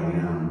who I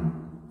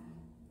am,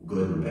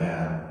 good and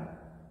bad,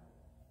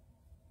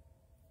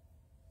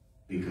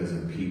 because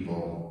of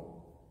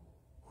people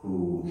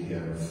who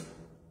have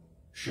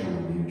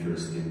shown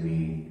interest in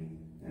me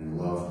and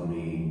loved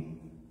me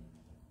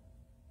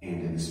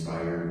and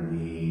inspired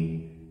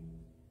me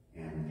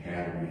and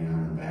patted me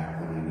on the back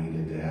when I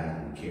needed that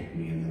and kicked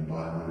me in the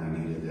butt when I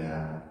needed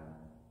that.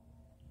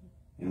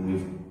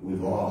 And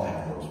we've all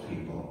had those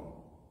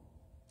people,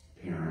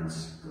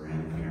 parents,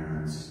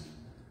 grandparents,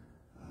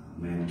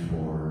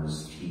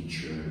 mentors,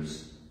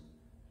 teachers,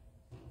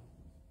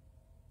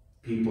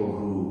 people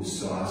who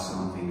saw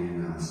something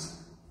in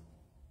us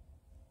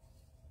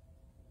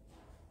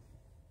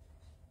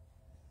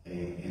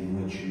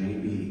in which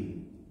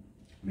maybe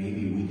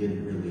we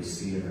didn't really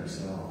see it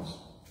ourselves,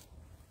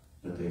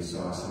 but they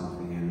saw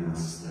something in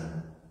us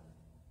that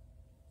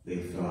they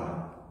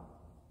thought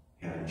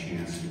had a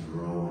chance to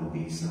grow and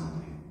be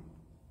something.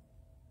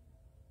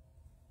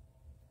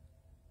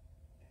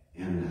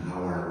 And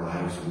how our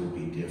lives would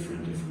be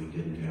different if we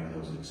didn't have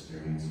those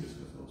experiences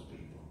with those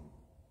people.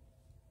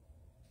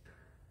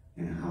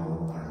 And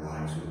how our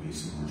lives would be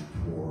so much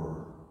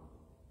poorer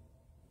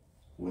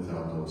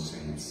without those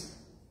saints.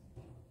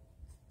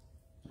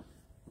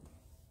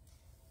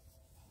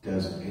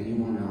 Does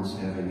anyone else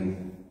have any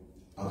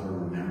other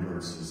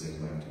remembrances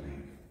they'd like to make?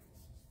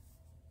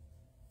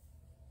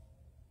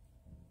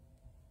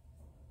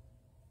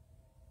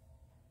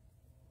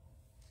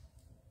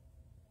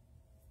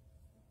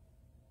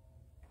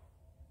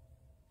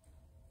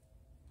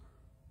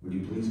 Would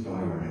you please bow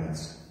your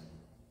heads?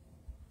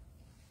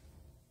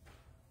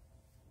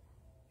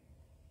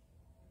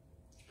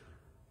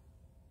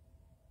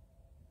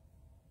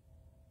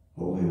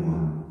 Holy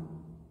One,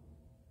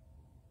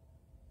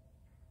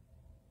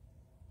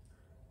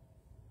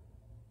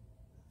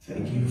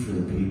 thank you for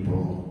the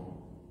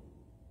people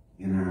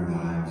in our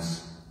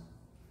lives,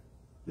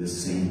 the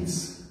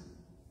saints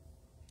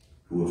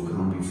who have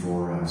come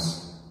before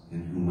us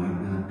and who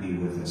might not be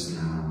with us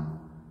now,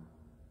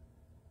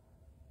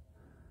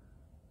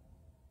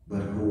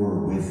 but who are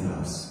with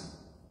us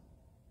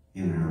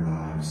in our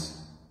lives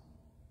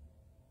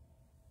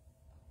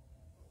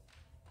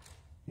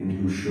and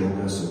who showed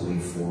us a way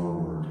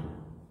forward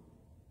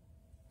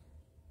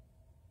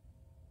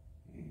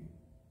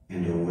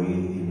and a way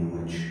in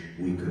which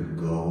we could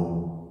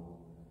go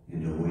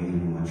and a way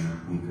in which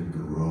we could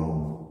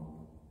grow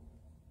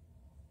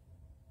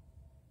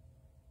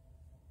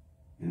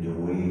and a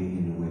way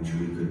in which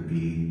we could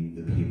be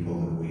the people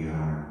that we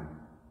are.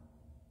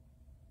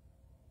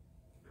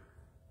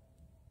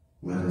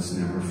 Let us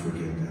never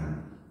forget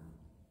them.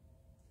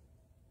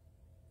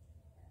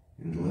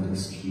 And let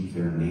us keep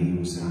their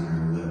names on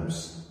our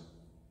lips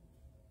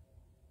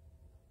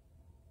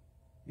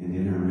and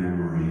in our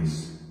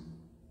memories,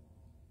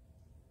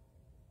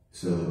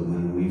 so that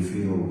when we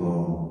feel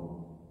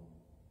low,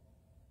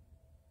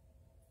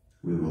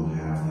 we will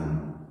have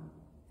them.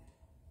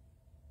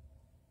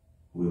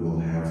 We will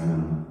have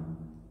them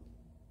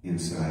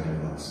inside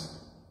of us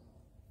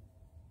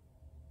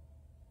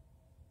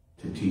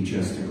to teach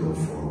us to go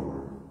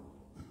forward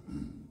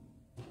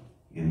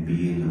and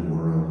be in the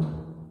world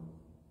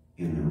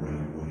in the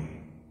right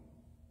way.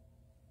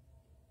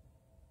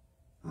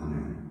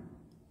 Amen.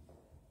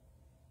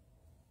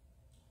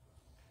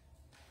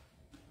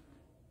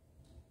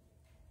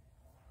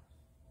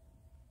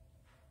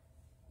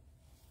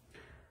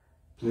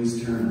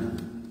 Please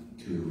turn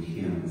to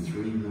hymn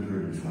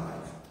 305.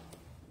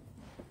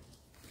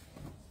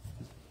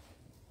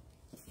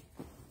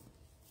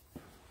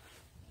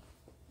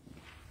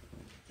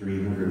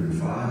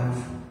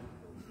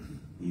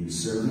 You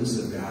servants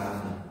of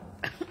God,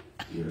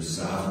 your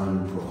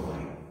sovereign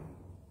proclaim.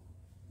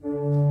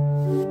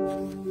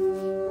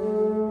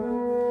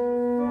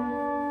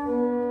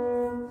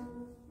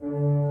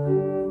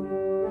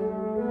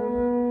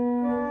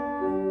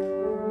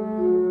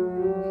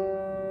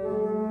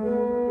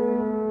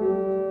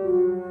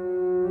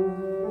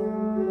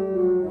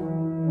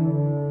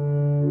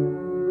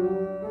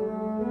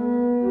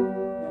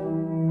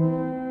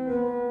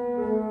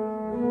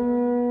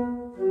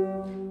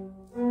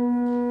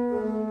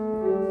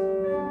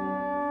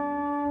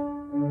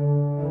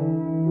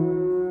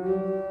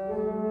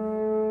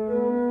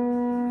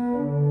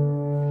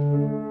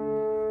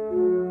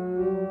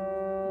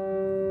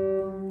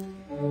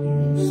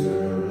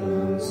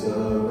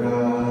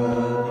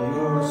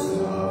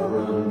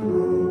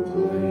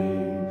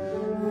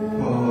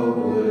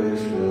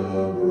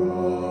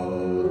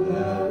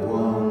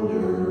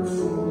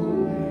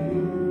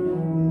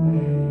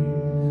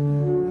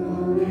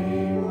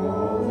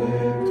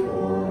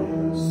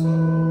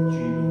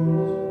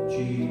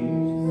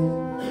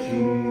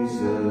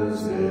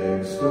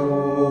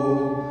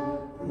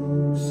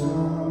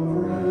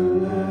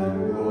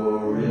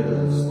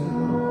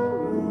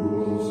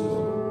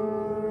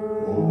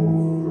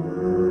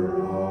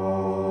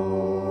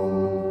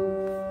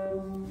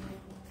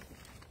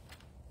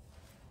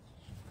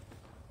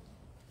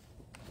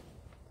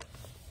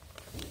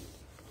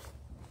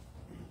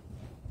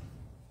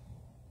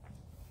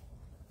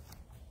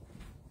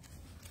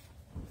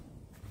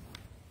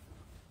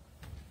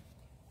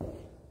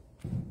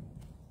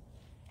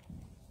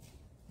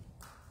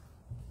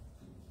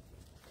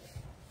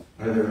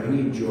 Are there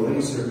any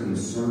joys or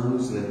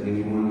concerns that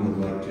anyone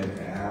would like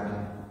to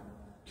add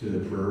to the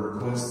prayer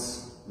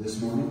requests this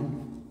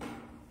morning?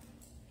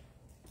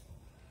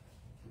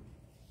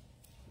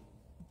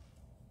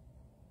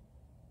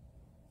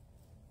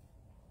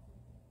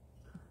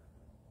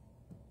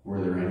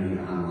 Were there any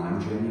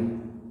online, Jenny?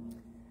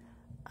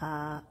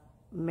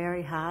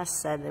 Mary Haas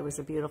said there was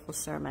a beautiful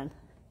sermon.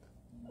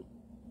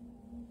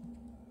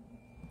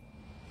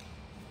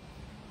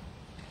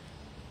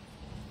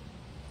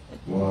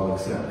 Well, I'll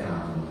accept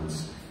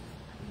compliments.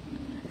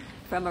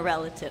 From a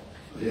relative.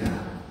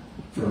 Yeah,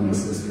 from my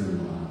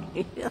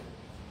sister-in-law. Yeah.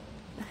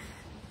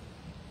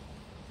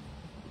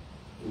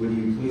 Would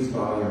you please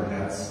bow your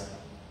heads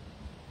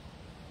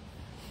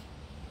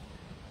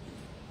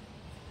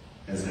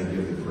as I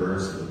give the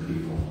prayers to the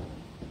people?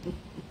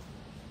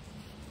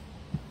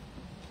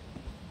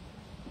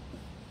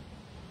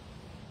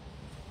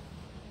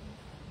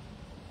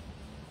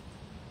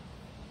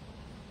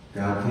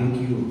 God, thank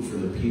you for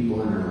the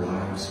people in our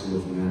lives who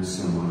have meant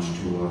so much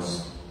to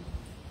us.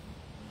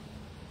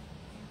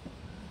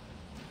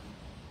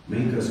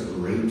 Make us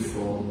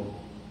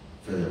grateful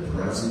for their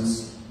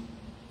presence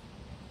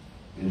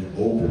and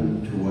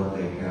open to what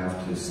they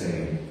have to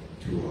say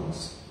to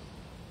us,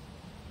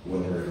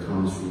 whether it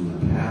comes from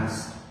the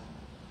past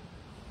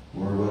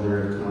or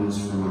whether it comes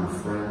from our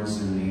friends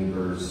and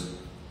neighbors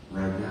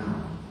right now.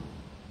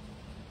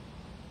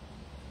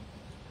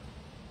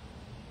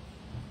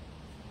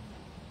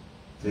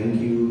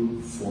 Thank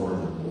you for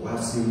the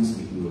blessings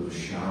that you have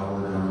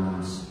showered on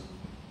us.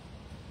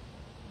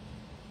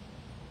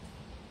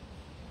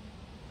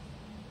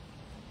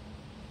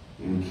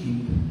 And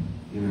keep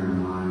in our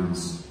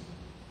minds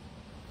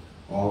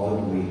all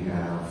that we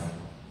have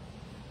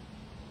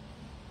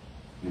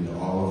and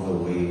all of the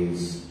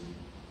ways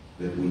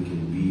that we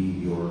can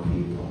be your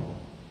people.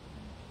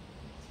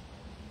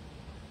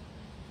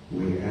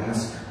 We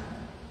ask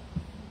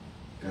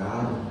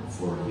God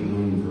for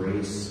healing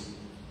grace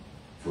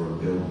for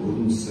Bill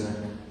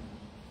Budensek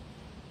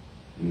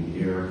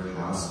and Eric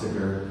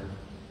Hostiger,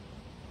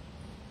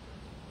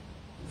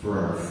 for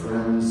our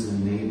friends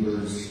and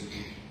neighbors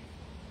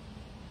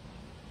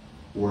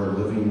who are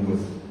living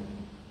with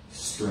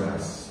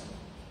stress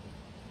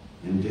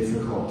and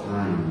difficult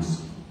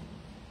times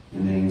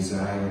and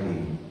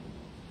anxiety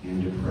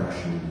and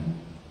depression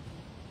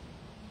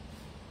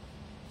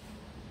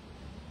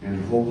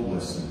and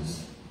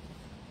hopelessness.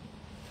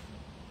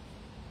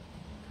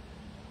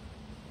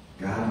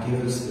 God,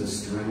 give us the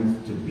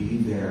strength to be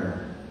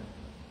there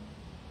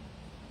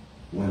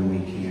when we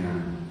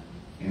can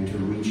and to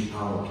reach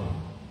out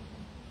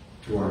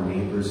to our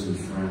neighbors and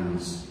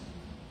friends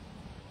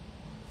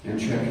and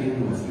check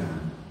in with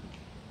them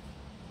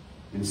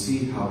and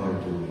see how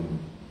they're doing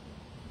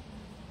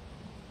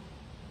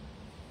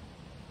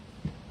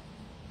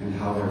and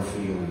how they're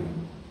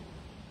feeling,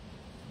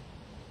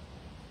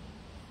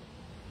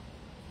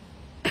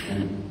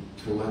 and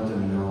to let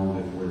them know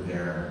that we're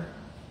there,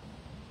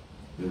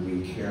 that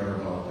we care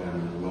about them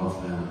and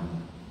love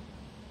them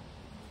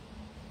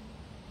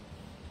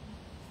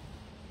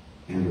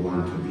and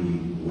want to be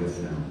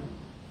with them.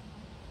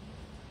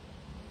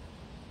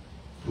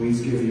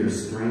 Please give your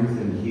strength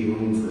and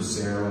healing for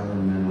Sarah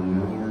and Menno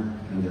Miller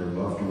and their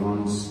loved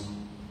ones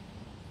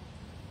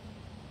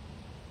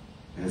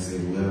as they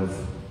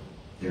live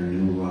their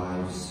new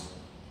lives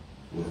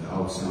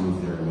without some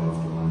of their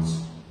loved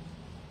ones.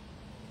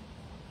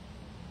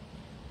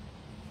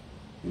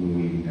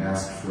 And we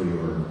ask for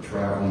your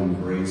traveling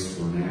grace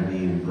for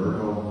Maddie and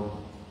Berto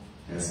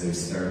as they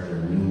start their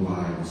new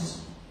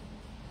lives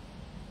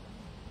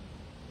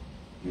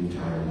in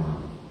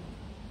Taiwan.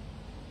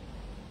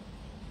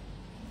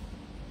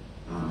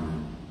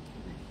 Amen.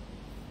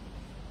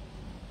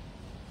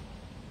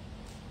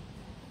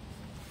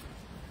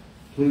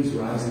 Please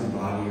rise in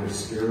body or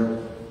spirit,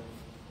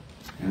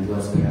 and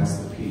let's pass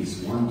the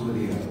peace one to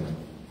the other.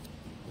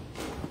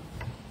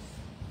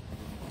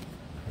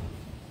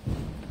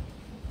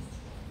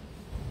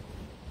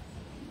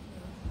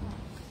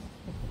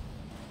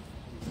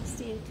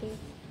 Steve, too.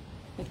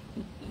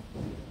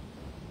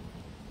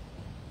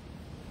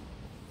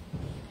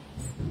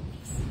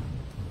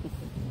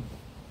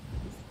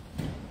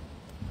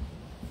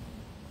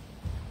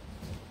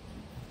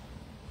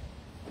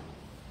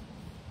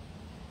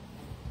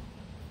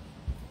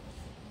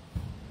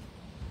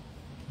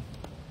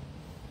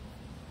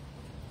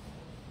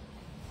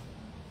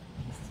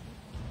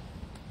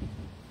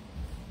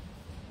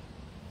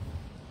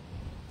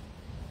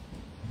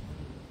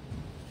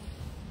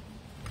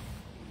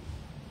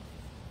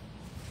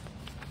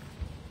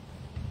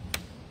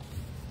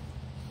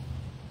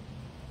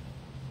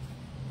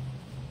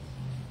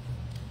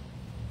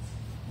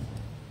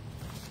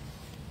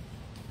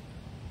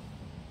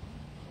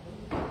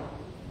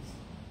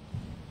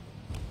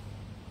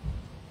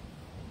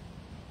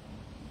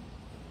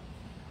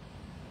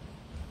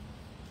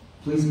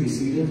 Please be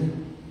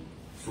seated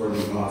for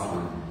the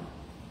offering.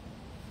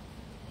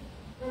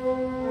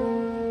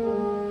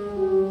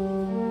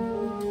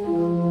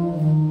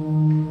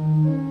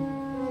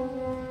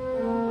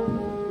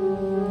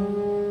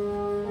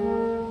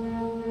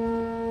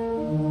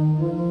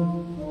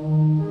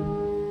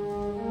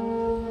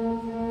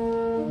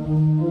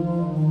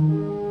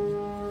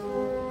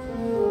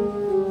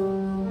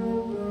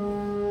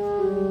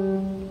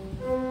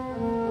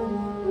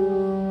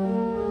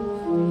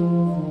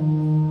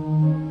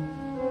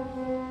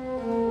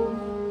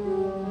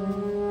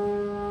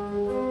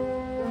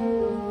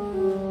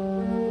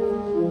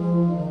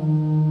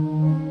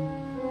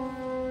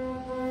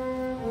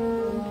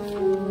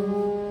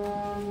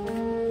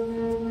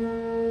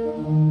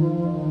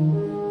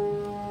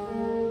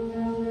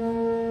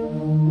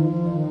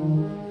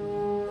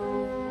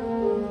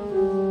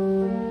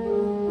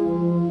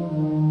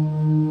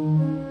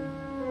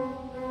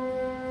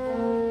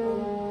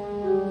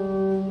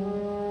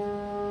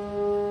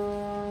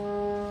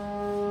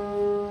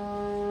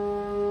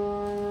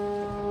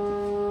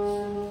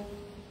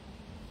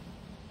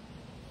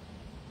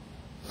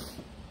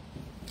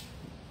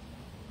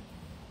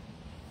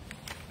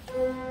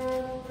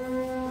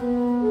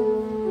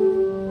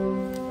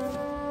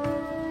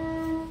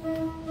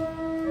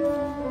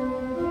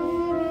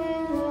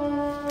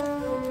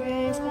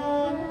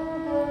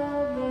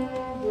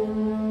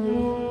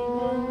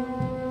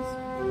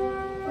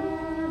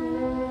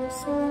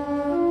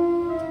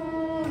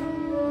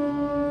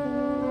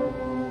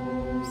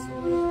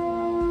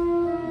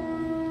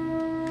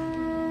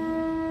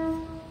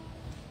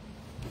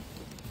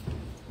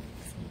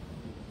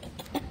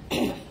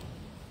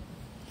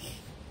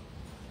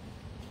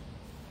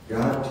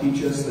 God,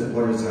 teach us that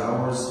what is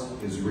ours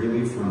is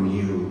really from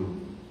you,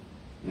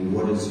 and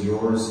what is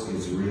yours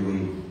is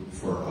really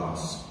for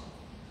us.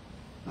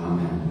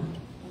 Amen.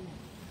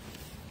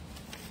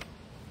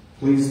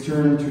 Please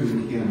turn to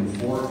hymn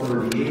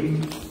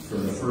 438 for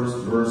the first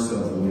verse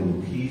of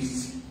When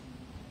Peace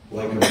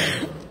Like a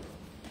River.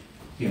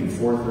 Hymn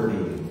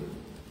 438.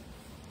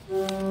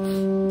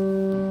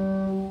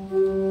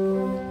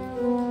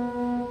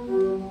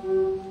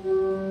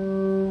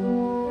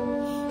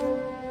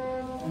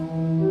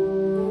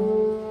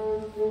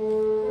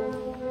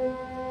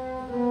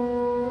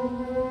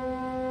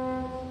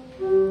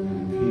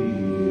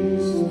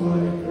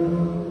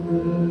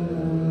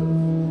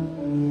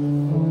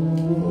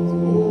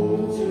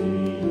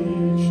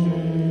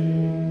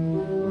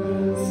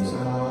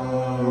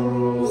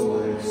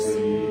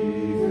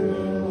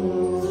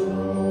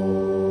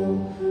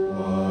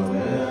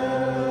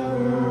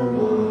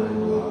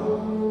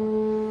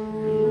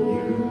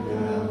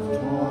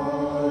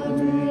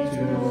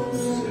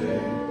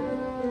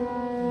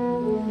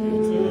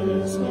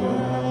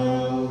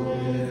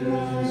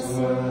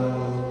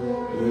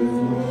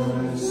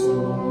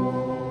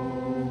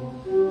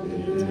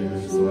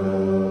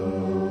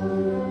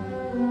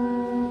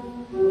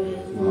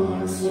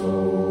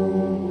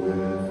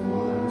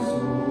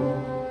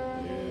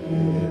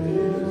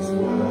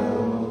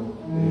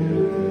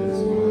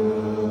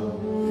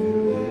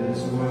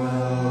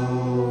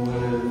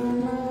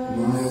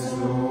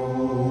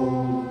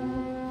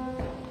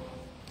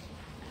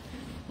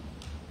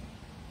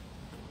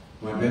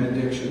 My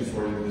benediction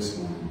for you this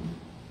morning.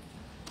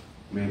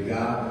 May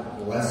God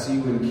bless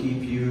you and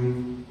keep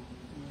you.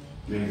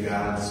 May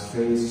God's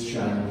face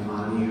shine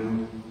upon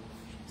you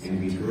and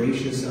be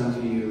gracious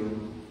unto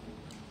you,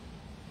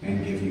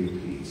 and give you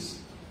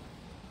peace.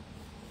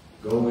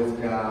 Go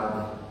with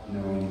God,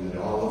 knowing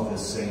that all of the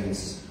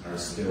saints are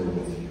still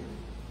with you.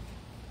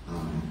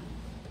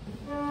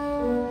 Amen.